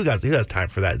bowl. But who has time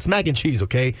for that? It's mac and cheese,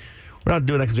 okay? We're not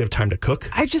doing that because we have time to cook.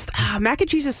 Mac and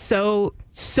cheese is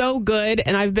so good,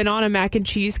 and I've been on a mac and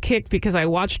cheese kick because I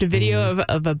watched a video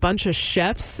of a bunch of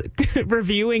chefs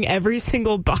reviewing every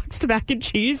single boxed mac and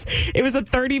cheese. It was a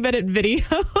 30-minute video.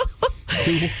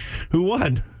 Who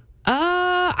won?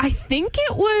 I think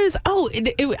it was.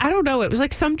 I don't know. It was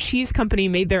like some cheese company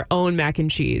made their own mac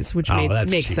and cheese, which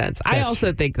makes sense. I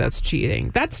also think that's cheating.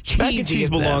 That's cheesy. Mac and cheese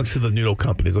belongs to the noodle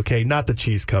companies, okay, not the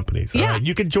cheese companies. Yeah, all right?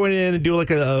 You can join in and do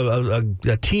like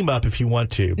a team up if you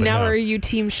want to. But now, are you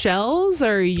team shells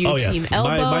or are you team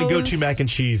elbows? My go-to mac and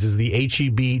cheese is the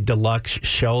HEB Deluxe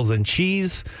Shells and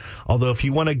Cheese. Although if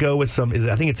you want to go with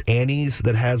I think it's Annie's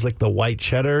that has like the white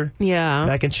cheddar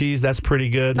mac and cheese. That's pretty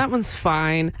good. That one's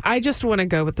fine. I just want to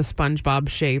go with the SpongeBob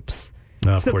shapes.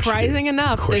 No, surprising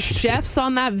enough, the chefs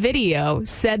on that video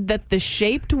said that the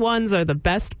shaped ones are the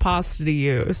best pasta to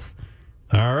use.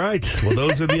 All right. Well,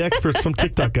 those are the experts from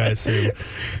TikTok, I assume.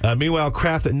 Meanwhile,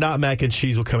 Kraft not mac and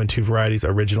cheese will come in two varieties,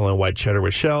 original and white cheddar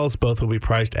with shells. Both will be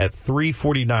priced at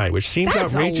 $3.49, which seems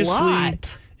outrageously a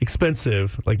lot.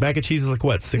 Expensive. Like mac and cheese is like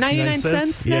what, 69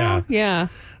 cents now? Yeah.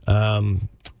 And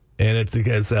it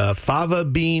has fava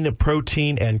bean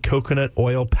protein and coconut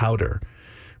oil powder,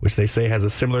 which they say has a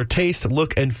similar taste,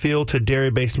 look, and feel to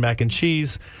dairy-based mac and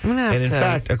cheese. And in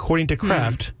fact, according to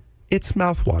Kraft, it's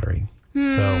mouth-watering.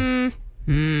 So,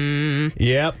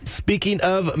 yep. Speaking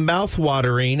of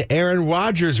mouth-watering, Aaron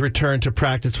Rodgers returned to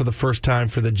practice for the first time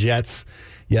for the Jets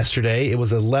yesterday. It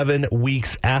was 11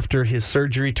 weeks after his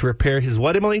surgery to repair his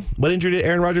what, Emily? What injury did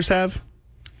Aaron Rodgers have?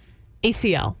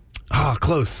 ACL.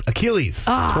 Close. Achilles.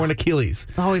 Torn Achilles.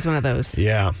 It's always one of those.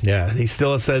 Yeah. He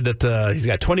still has said that he's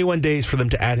got 21 days for them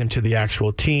to add him to the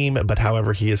actual team. But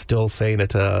however, he is still saying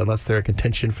that unless they're in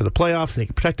contention for the playoffs and he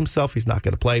can protect himself, he's not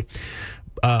going to play.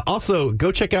 Also,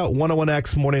 go check out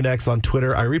 101X Morning X on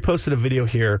Twitter. I reposted a video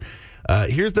here.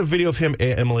 Here's the video of him,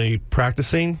 Emily,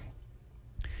 practicing.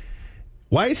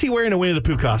 Why is he wearing a Winnie the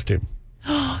Pooh costume?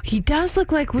 He does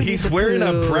look like Winnie the Pooh. He's wearing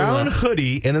a brown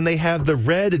hoodie, and then they have the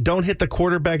red "Don't Hit the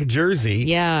Quarterback" jersey.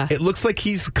 Yeah. It looks like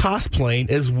he's cosplaying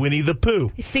as Winnie the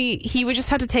Pooh. See, he would just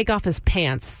have to take off his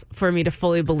pants for me to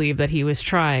fully believe that he was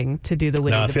trying to do the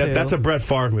Winnie the Pooh. That's a Brett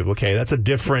Favre move, okay? That's a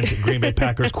different Green Bay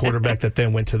Packers quarterback that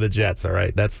then went to the Jets, all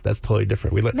right? That's totally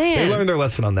different. They learned their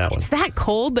lesson on that one. It's that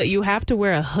cold that you have to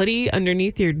wear a hoodie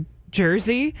underneath your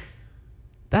jersey?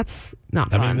 That's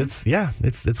not fun. I mean,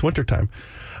 it's wintertime.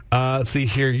 Let's see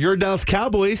here. Your Dallas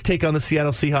Cowboys take on the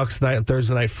Seattle Seahawks tonight on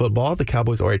Thursday Night Football. The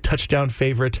Cowboys are a touchdown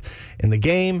favorite in the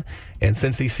game. And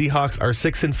since the Seahawks are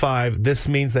 6-5, this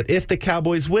means that if the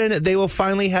Cowboys win, they will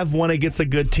finally have won against a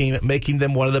good team, making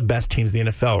them one of the best teams in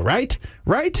the NFL.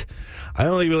 Right? I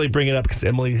only really bring it up because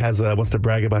Emily wants to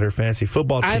brag about her fantasy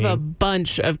football team. I have a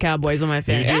bunch of Cowboys on my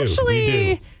fantasy. You do.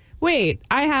 Actually, wait,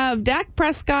 I have Dak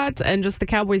Prescott and just the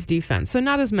Cowboys defense, so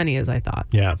not as many as I thought.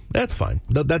 Yeah, that's fine.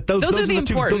 Those are the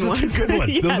important ones. Those are two good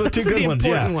ones. Those are the two good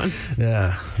ones.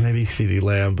 Yeah, maybe CeeDee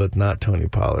Lamb, but not Tony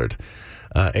Pollard.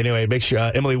 Anyway, make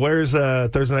sure, Emily, where's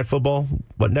Thursday Night Football?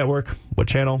 What network? What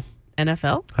channel?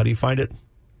 NFL. How do you find it?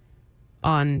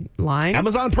 Online.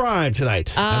 Amazon Prime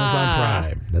tonight. Amazon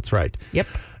Prime. That's right. Yep.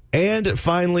 And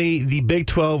finally, the Big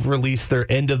 12 released their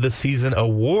end of the season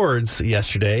awards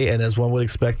yesterday. And as one would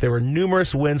expect, there were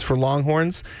numerous wins for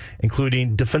Longhorns,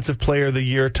 including Defensive Player of the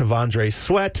Year, Tavondre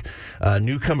Sweat,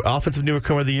 Offensive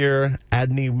Newcomer of the Year,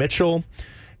 Adney Mitchell,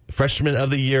 Freshman of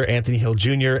the Year, Anthony Hill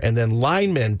Jr., and then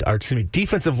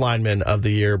Defensive Lineman of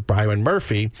the Year, Byron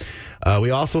Murphy. We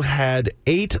also had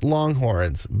 8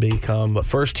 Longhorns become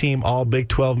first-team All Big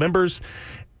 12 members,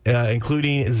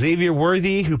 including Xavier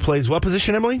Worthy, who plays what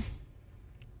position, Emily?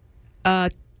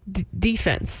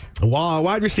 Defense.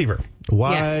 Wide receiver.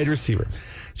 Wide receiver.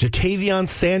 Jatavion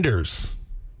Sanders.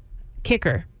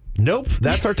 Kicker. Nope,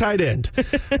 that's our tight end.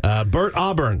 Bert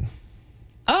Auburn.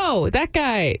 Oh, that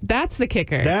guy. That's the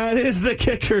kicker. That is the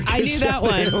kicker. I knew that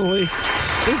one. Emily.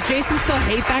 Does Jason still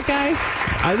hate that guy?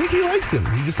 I think he likes him.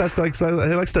 He just has to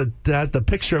he likes to has the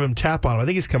picture of him tap on him. I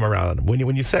think he's come around.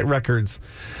 When you set records.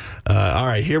 All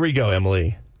right, here we go,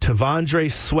 Emily.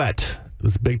 Tavondre Sweat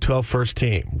was the Big 12 first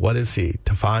team. What is he?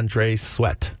 Tavondre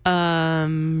Sweat.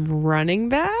 Running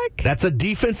back? That's a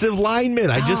defensive lineman.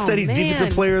 I just said he's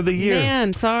Defensive Player of the Year.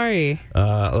 Man, sorry.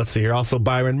 Let's see here. Also,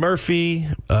 Byron Murphy.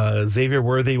 Xavier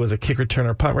Worthy was a kick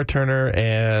returner, punt returner,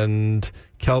 and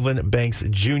Kelvin Banks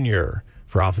Jr.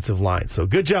 for offensive line. So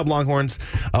good job, Longhorns.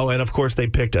 Oh, and of course, they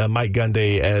picked Mike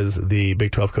Gundy as the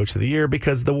Big 12 Coach of the Year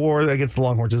because the war against the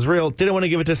Longhorns is real. Didn't want to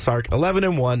give it to Sark.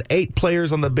 11-1, 8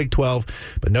 players on the Big 12,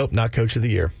 but nope, not Coach of the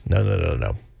Year.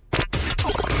 No.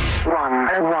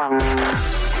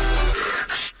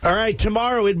 All right,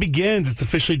 tomorrow it begins. It's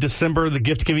officially December, the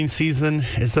gift-giving season.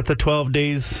 Is that the 12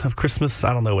 days of Christmas?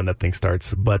 I don't know when that thing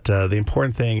starts, but the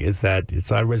important thing is that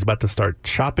everybody's about to start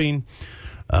shopping.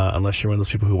 Unless you're one of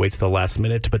those people who waits till the last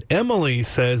minute. But Emily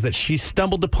says that she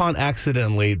stumbled upon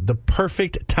accidentally the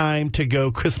perfect time to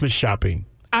go Christmas shopping.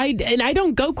 I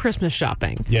don't go Christmas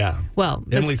shopping. Yeah. Well,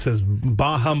 Emily says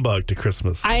bah humbug to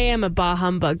Christmas. I am a bah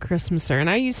humbug Christmaser, and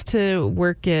I used to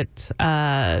work at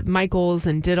Michael's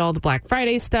and did all the Black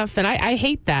Friday stuff, and I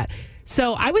hate that.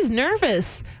 So I was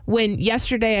nervous when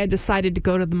yesterday I decided to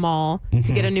go to the mall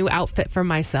to get a new outfit for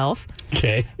myself.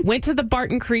 Okay. Went to the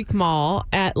Barton Creek Mall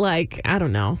at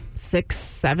 6,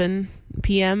 7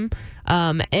 p.m.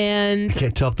 And I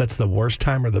can't tell if that's the worst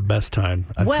time or the best time.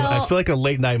 I feel like a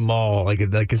late night mall, like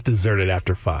it's deserted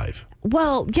after 5.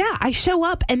 Well, yeah, I show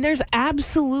up and there's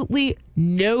absolutely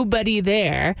nobody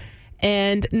there.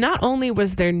 And not only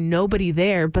was there nobody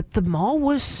there, but the mall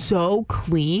was so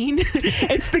clean.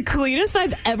 It's the cleanest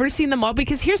I've ever seen the mall.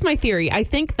 Because here's my theory. I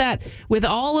think that with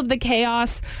all of the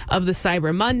chaos of the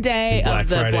Cyber Monday, of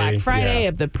the Black Friday,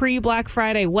 of the pre-Black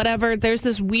Friday, whatever, there's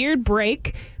this weird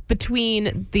break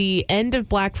between the end of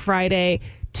Black Friday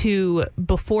to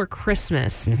before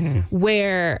Christmas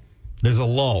where... There's a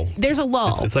lull.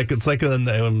 It's like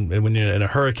when you're in a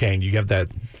hurricane, you have that...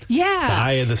 Yeah. The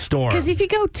eye of the storm. Because if you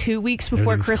go 2 weeks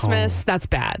before Christmas, calm. that's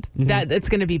bad. That it's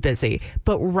going to be busy.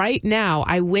 But right now,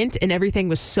 I went and everything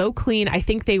was so clean. I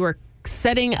think they were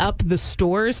setting up the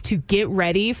stores to get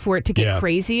ready for it to get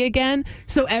crazy again.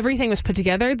 So everything was put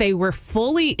together. They were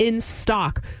fully in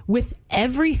stock with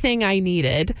everything I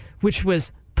needed, which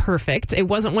was perfect. It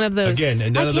wasn't one of those. Again,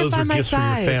 and none of those are gifts for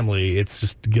your family. It's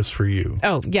just gifts for you.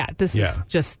 Oh, yeah. This is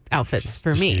just outfits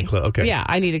for me. Okay. Yeah,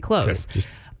 I needed clothes. Okay.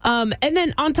 And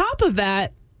then on top of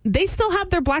that, they still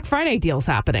have their Black Friday deals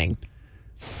happening.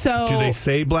 So do they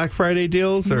say Black Friday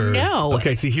deals or no?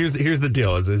 Okay, see here's the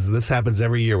deal. Is this happens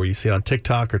every year where you see it on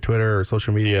TikTok or Twitter or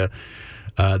social media.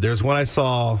 There's one I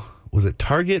saw. Was it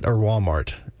Target or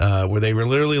Walmart? Where they were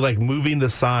literally like moving the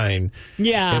sign.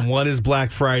 Yeah. And one is Black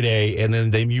Friday, and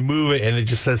then you move it, and it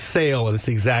just says sale, and it's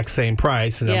the exact same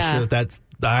price. And I'm sure the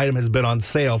item has been on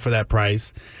sale for that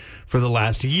price for the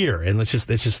last year, and it's just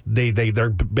they're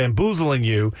bamboozling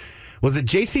you. Was it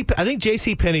JC? I think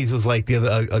JC Penney's was like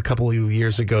a couple of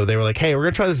years ago. They were like, "Hey, we're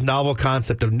gonna try this novel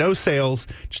concept of no sales,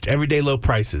 just everyday low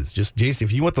prices. Just JC,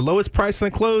 if you want the lowest price on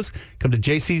the clothes, come to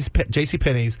JC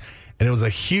Penney's." And it was a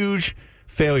huge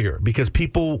failure because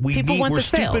we're stupid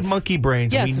sales. Monkey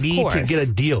brains. Yes, and we need to get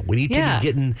a deal. We need to be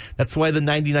getting. That's why the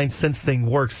 99 cents thing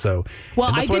works. So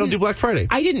that's why I don't do Black Friday.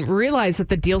 I didn't realize that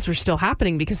the deals were still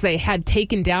happening because they had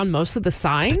taken down most of the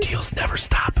signs. The deals never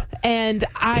stop. And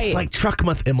it's like truck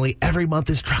month, Emily. Every month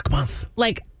is truck month.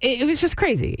 Like it was just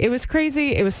crazy. It was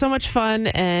crazy. It was so much fun.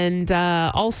 And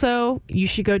also, you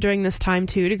should go during this time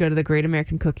too to go to the Great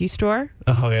American Cookie Store.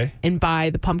 Okay. And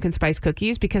buy the pumpkin spice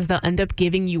cookies because they'll end up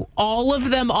giving you all of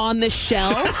them on the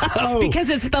shelf because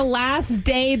it's the last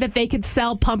day that they could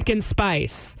sell pumpkin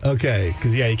spice. Okay,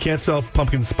 because you can't sell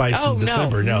pumpkin spice in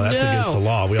December. No, that's against the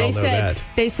law. We all know that.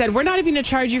 They said, we're not even going to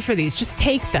charge you for these. Just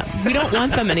take them. We don't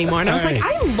want them anymore. And I was like,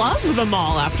 I love them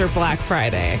all after Black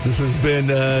Friday. This has been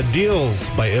Deals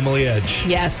by Emily Edge.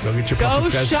 Yes. Go get your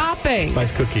pumpkin shopping.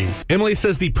 Spice cookies. Emily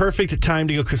says the perfect time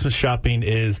to go Christmas shopping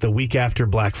is the week after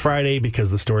Black Friday because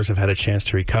the stores have had a chance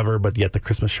to recover, but yet the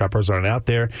Christmas shoppers aren't out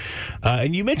there.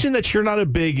 And you mentioned that you're not a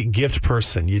big gift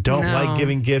person. You don't like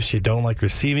giving gifts. You don't like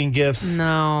receiving gifts.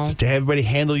 No. Just to have everybody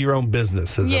handle your own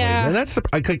business. Emily. And that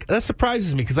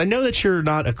surprises me because I know that you're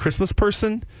not a Christmas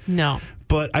person. No.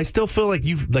 But I still feel like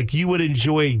you would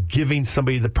enjoy giving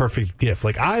somebody the perfect gift.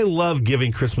 Like I love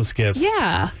giving Christmas gifts.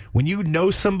 Yeah. When you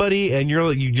know somebody and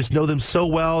you just know them so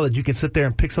well that you can sit there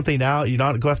and pick something out. You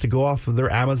don't have to go off of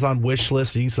their Amazon wish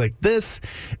list. And you say, like, this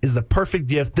is the perfect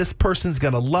gift. This person's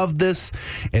gonna love this.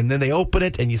 And then they open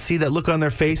it and you see that look on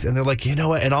their face and they're like, you know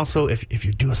what? And also, if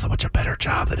you're doing so much a better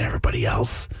job than everybody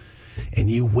else, and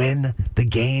you win the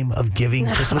game of giving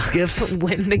Christmas gifts.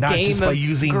 Win the not game just by of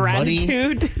using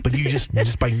gratitude. money, but you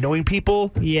just by knowing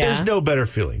people. Yeah. There's no better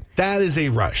feeling. That is a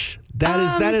rush.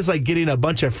 That is like getting a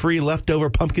bunch of free leftover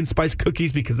pumpkin spice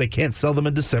cookies because they can't sell them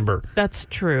in December. That's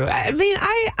true. I mean,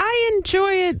 I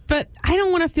enjoy it, but I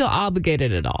don't want to feel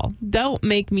obligated at all. Don't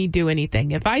make me do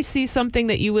anything. If I see something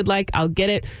that you would like, I'll get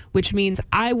it, which means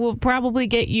I will probably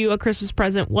get you a Christmas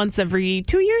present once every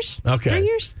 2 years. Okay. 3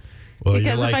 years. Well,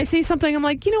 because if I see something, I'm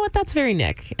like, you know what, that's very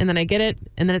Nick. And then I get it,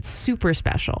 and then it's super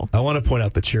special. I want to point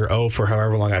out that you're for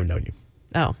however long I've known you.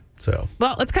 Oh. So.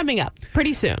 Well, it's coming up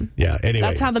pretty soon. Yeah, anyway.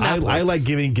 That's how the math works. I like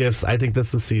giving gifts. I think that's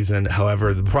the season.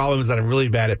 However, the problem is that I'm really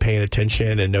bad at paying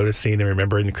attention and noticing and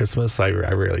remembering Christmas, so I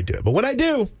rarely do it. But when I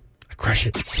do, I crush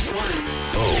it.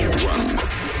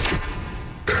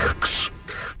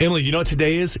 Emily, you know what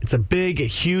today is? It's a big,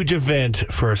 huge event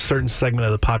for a certain segment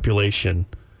of the population.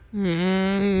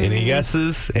 Any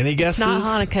guesses? Any guesses? It's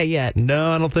not Hanukkah yet. No,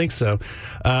 I don't think so.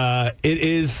 It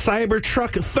is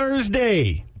Cybertruck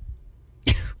Thursday.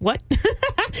 What?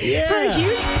 Yeah. For a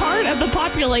huge part of the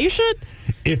population?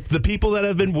 If the people that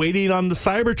have been waiting on the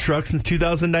Cybertruck since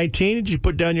 2019, did you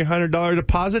put down your $100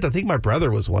 deposit? I think my brother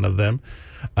was one of them.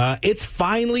 It's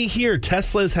finally here.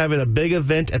 Tesla is having a big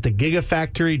event at the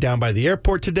Gigafactory down by the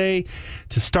airport today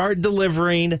to start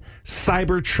delivering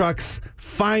Cybertrucks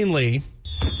finally.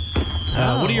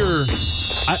 What are your...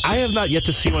 I have not yet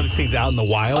to see one of these things out in the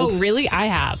wild. Oh, really? I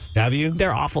have. Have you?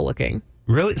 They're awful looking.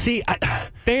 Really? See,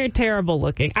 they're terrible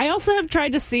looking. I also have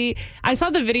tried to see. I saw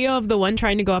the video of the one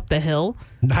trying to go up the hill.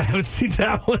 I haven't seen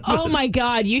that one. Oh my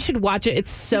God, you should watch it. It's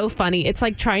so funny. It's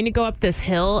like trying to go up this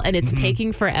hill and it's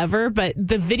taking forever, but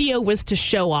the video was to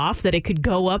show off that it could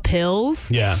go up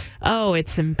hills. Yeah. Oh,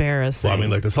 it's embarrassing. Well, I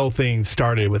mean, like this whole thing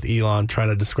started with Elon trying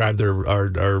to describe their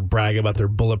or brag about their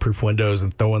bulletproof windows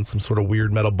and throwing some sort of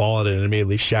weird metal ball at it and it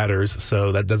immediately shatters.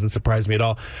 So that doesn't surprise me at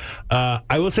all.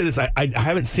 I will say this: I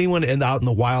haven't seen one out in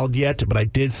the wild yet, but I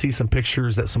did see some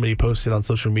pictures that somebody posted on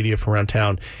social media from around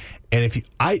town. And if you,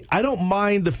 I don't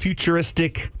mind the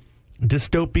futuristic,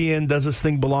 dystopian, does this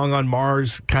thing belong on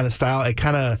Mars kind of style. It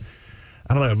kind of,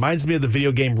 I don't know, it reminds me of the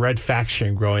video game Red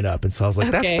Faction growing up. And so I was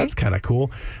like, that's kind of cool.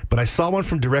 But I saw one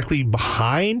from directly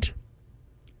behind,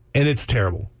 and it's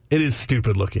terrible. It is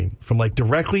stupid looking. From like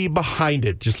directly behind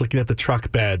it, just looking at the truck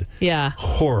bed. Yeah.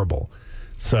 Horrible.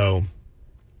 So...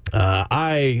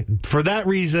 for that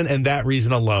reason and that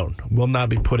reason alone, will not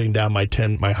be putting down my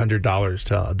 $100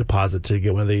 to deposit to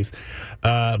get one of these.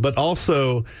 But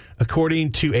also,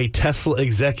 according to a Tesla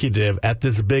executive at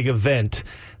this big event,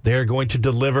 they're going to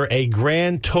deliver a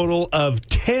grand total of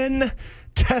 10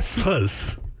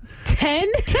 Teslas. 10?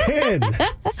 10.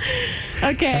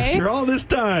 Okay. After all this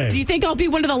time. Do you think I'll be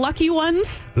one of the lucky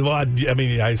ones? Well, I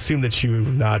mean, I assume that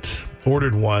you've not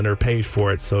ordered one or paid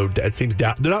for it, so it seems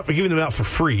they're not giving them out for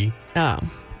free. Oh.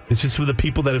 It's just for the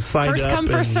people that have signed up. First come,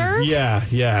 first serve? Yeah.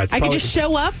 I can just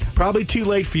show up? Probably too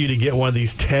late for you to get one of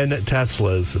these 10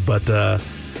 Teslas, but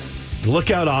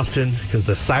look out, Austin, because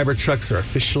the Cybertrucks are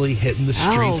officially hitting the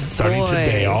streets starting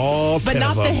today. All 10 But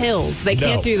not of them. the hills. They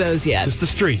can't do those yet. Just the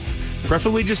streets.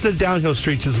 Preferably just the downhill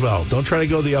streets as well. Don't try to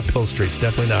go the uphill streets.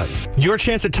 Definitely not. Your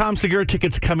chance at Tom Segura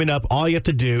tickets coming up. All you have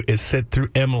to do is sit through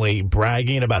Emily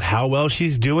bragging about how well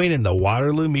she's doing in the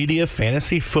Waterloo Media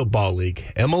Fantasy Football League.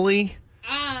 Emily?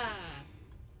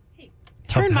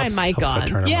 Turn my mic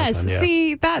on. Yes,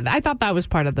 see, that I thought that was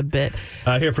part of the bit.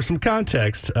 Here, for some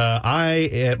context,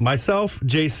 myself,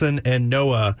 Jason, and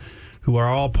Noah, who are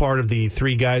all part of the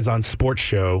Three Guys on Sports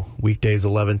show, weekdays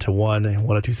 11 to 1,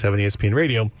 1027 ESPN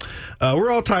Radio,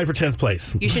 we're all tied for 10th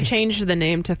place. You should change the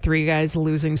name to Three Guys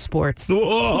Losing Sports.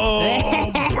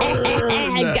 Oh, burn.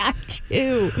 I got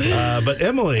you. But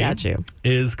Emily got you.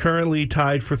 Is currently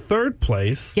tied for 3rd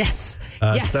place. Yes.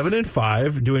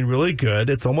 7-5, doing really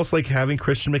good. It's almost like having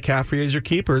Christian McCaffrey as your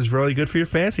keeper is really good for your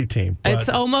fantasy team. It's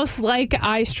almost like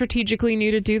I strategically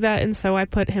knew to do that, and so I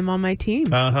put him on my team.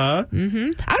 Uh-huh.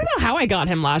 Mm-hmm. I don't know how I got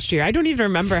him last year. I don't even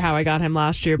remember how I got him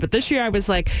last year, but this year I was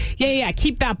like, yeah,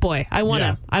 keep that boy. I want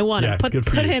him. I want him.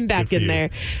 Put him back in there.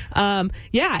 And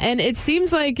it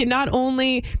seems like not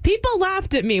only people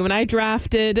laughed at me when I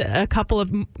drafted a couple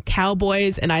of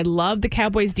Cowboys, and I love the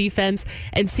Cowboys defense,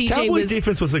 and Cowboys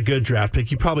defense was a good draft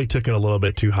pick. You probably took it a little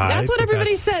bit too high. That's what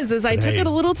everybody says, is I took it a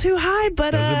little too high,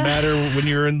 but doesn't matter when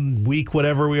you're in week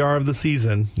whatever we are of the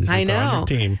season. I know. On your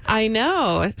team. I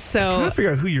know. So I'm trying to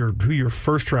figure out who your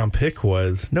first round pick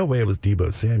was. No way it was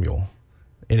Deebo Samuel.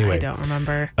 Anyway, I don't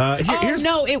remember.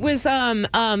 No, it was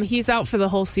he's out for the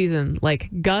whole season. Like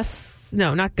Gus.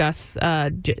 No, not Gus. I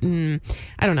don't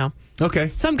know.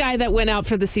 Okay. Some guy that went out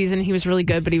for the season, he was really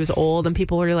good, but he was old, and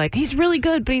people were like, he's really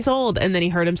good, but he's old. And then he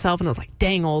hurt himself, and I was like,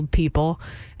 dang old people.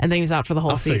 And then he was out for the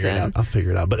whole season. I'll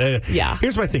figure it out. But yeah.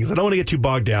 Here's my thing, is I don't want to get too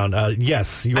bogged down.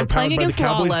 Yes, you are powered by the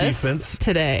Cowboys defense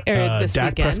today, or this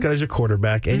Dak weekend. Prescott is your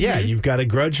quarterback. And yeah, you've got a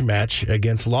grudge match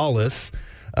against Lawless.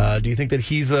 Do you think that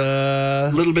he's a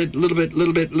little bit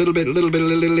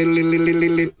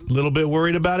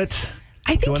worried about it?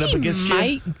 I think he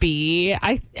might be.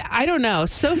 I don't know.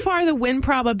 So far, the win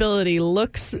probability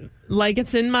looks like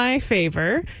it's in my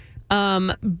favor.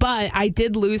 But I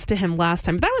did lose to him last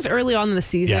time. That was early on in the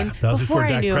season. Yeah, that was before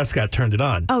Dak Prescott turned it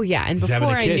on. Oh, yeah. And before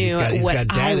I knew what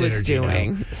I was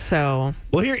doing. Now. So,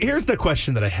 well, here's the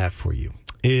question that I have for you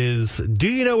is, do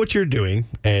you know what you're doing,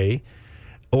 A?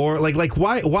 Or like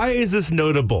why is this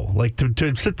notable? Like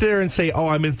to sit there and say, oh,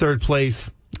 I'm in third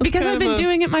place. Because I've been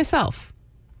doing it myself.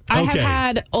 I have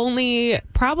had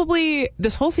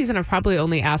this whole season, I've probably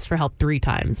only asked for help 3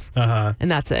 times.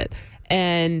 And that's it.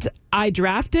 And I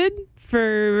drafted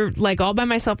for all by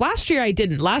myself. Last year I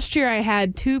didn't. Last year I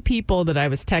had 2 people that I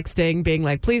was texting being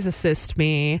like, please assist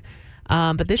me.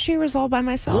 But this year was all by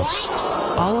myself.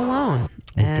 All alone.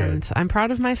 And I'm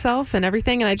proud of myself and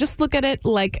everything. And I just look at it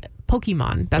like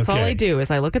Pokemon. That's all I do is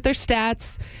I look at their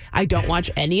stats. I don't watch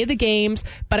any of the games,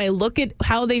 but I look at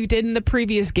how they did in the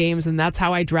previous games, and that's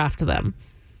how I draft them.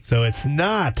 So it's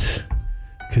not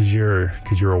because you're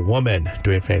a woman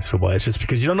doing fantasy football. It's just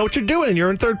because you don't know what you're doing and you're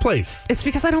in third place. It's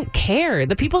because I don't care.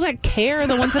 The people that care are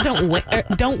the ones that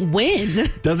don't win.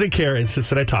 Doesn't care. Insists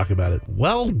that I talk about it.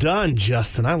 Well done,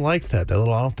 Justin. I like that. That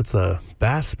little, I don't know if that's the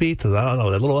bass beat. I don't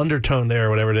know, that little undertone there or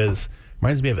whatever it is.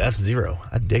 Reminds me of F-Zero.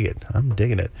 I dig it. I'm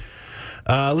digging it.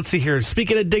 Let's see here.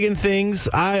 Speaking of digging things,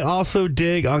 I also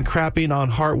dig on crapping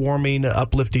on heartwarming,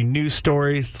 uplifting news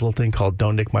stories. It's a little thing called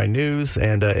Don't Nick My News.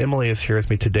 And Emily is here with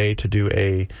me today to do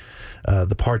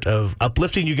the part of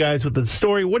uplifting you guys with the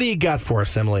story. What do you got for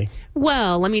us, Emily?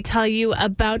 Well, let me tell you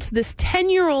about this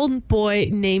 10-year-old boy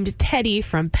named Teddy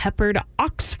from Peppard,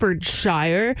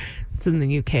 Oxfordshire. It's in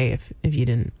the UK. If you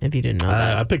didn't know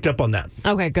that, I picked up on that.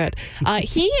 Okay, good.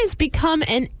 He has become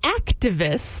an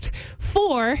activist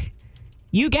for,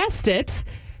 you guessed it,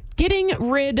 getting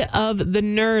rid of the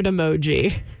nerd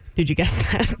emoji. Did you guess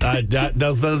that?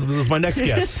 That was my next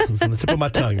guess. It was on the tip of my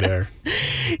tongue there.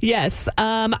 Yes.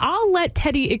 I'll let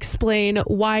Teddy explain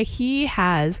why he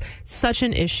has such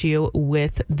an issue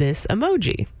with this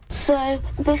emoji. So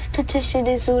this petition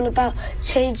is all about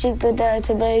changing the nerd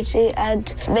emoji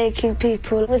and making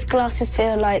people with glasses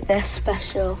feel like they're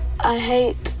special. I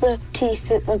hate the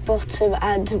teeth at the bottom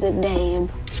and the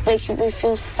name. It's making me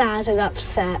feel sad and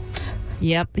upset.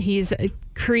 Yep, he's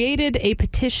created a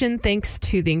petition thanks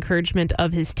to the encouragement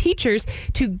of his teachers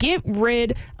to get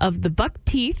rid of the buck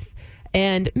teeth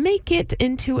and make it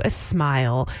into a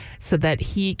smile so that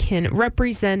he can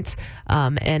represent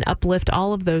and uplift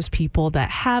all of those people that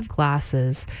have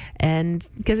glasses. And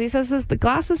because he says the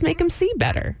glasses make him see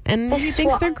better, and he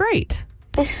thinks they're great.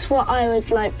 This is what I would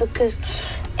like because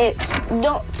it's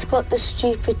not got the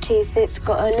stupid teeth, it's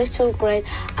got a little grain,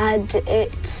 and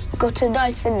it's got a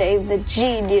nicer name, the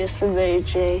genius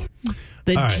emoji.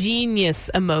 The genius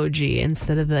emoji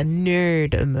instead of the nerd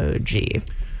emoji.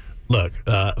 Look,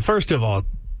 first of all,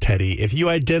 Teddy, if you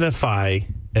identify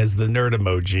as the nerd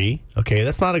emoji, okay,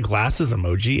 that's not a glasses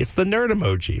emoji, it's the nerd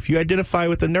emoji. If you identify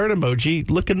with the nerd emoji,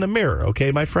 look in the mirror,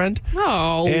 okay, my friend?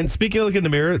 Oh. And speaking of look in the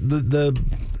mirror,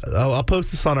 I'll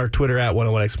post this on our Twitter at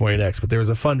 101X Morning X, but there was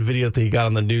a fun video that he got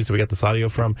on the news that we got this audio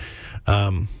from.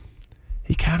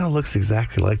 He kind of looks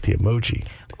exactly like the emoji.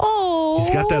 Oh,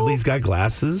 he's got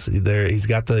glasses. He's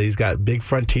got big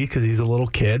front teeth because he's a little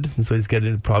kid, and so he's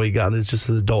probably got just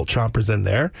his adult chompers in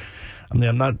there. I mean,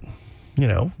 I'm not,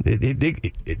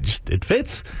 it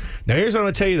fits. Now, here's what I'm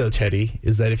going to tell you though, Teddy,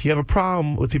 is that if you have a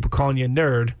problem with people calling you a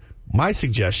nerd, my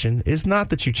suggestion is not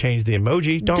that you change the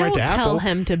emoji. Don't write to Apple. Tell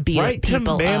him to beat Write to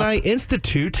Man Eye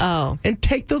Institute and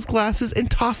take those glasses and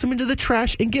toss them into the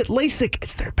trash and get LASIK.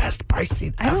 It's their best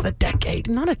pricing of the decade.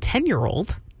 Not a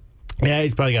 10-year-old. Yeah,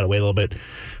 he's probably got to wait a little bit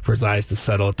for his eyes to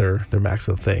settle at their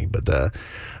maximum thing. But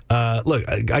look,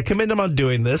 I commend him on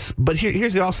doing this. But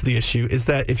here's also the issue is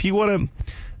that if you want to,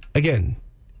 again,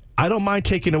 I don't mind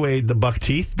taking away the buck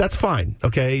teeth. That's fine,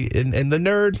 okay? And the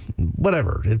nerd,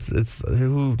 whatever. It's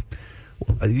who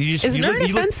you just, is nerd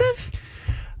offensive?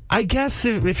 I guess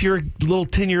if you're a little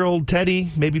 10-year-old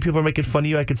Teddy, maybe people are making fun of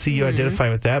you. I could see you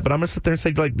identifying with that. But I'm going to sit there and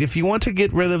say, like, if you want to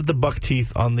get rid of the buck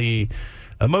teeth on the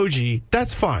emoji,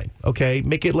 that's fine, okay?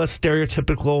 Make it less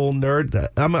stereotypical nerd.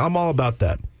 I'm all about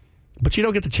that. But you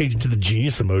don't get to change it to the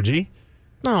genius emoji.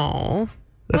 Oh.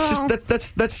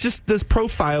 That's just as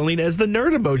profiling as the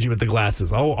nerd emoji with the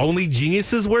glasses. Oh, only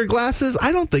geniuses wear glasses?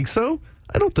 I don't think so.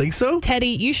 Teddy,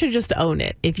 you should just own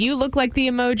it. If you look like the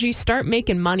emoji, start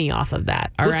making money off of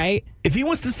that. All right. If he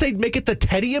wants to say make it the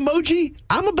Teddy emoji,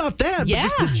 I'm about that. Yeah. But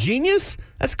just the genius,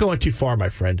 that's going too far, my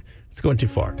friend. It's going too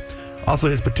far. Also,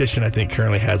 his petition, I think,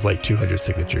 currently has like 200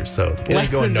 signatures. So it ain't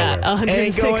Less going than nowhere. that,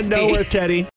 160. Ain't going nowhere, Teddy.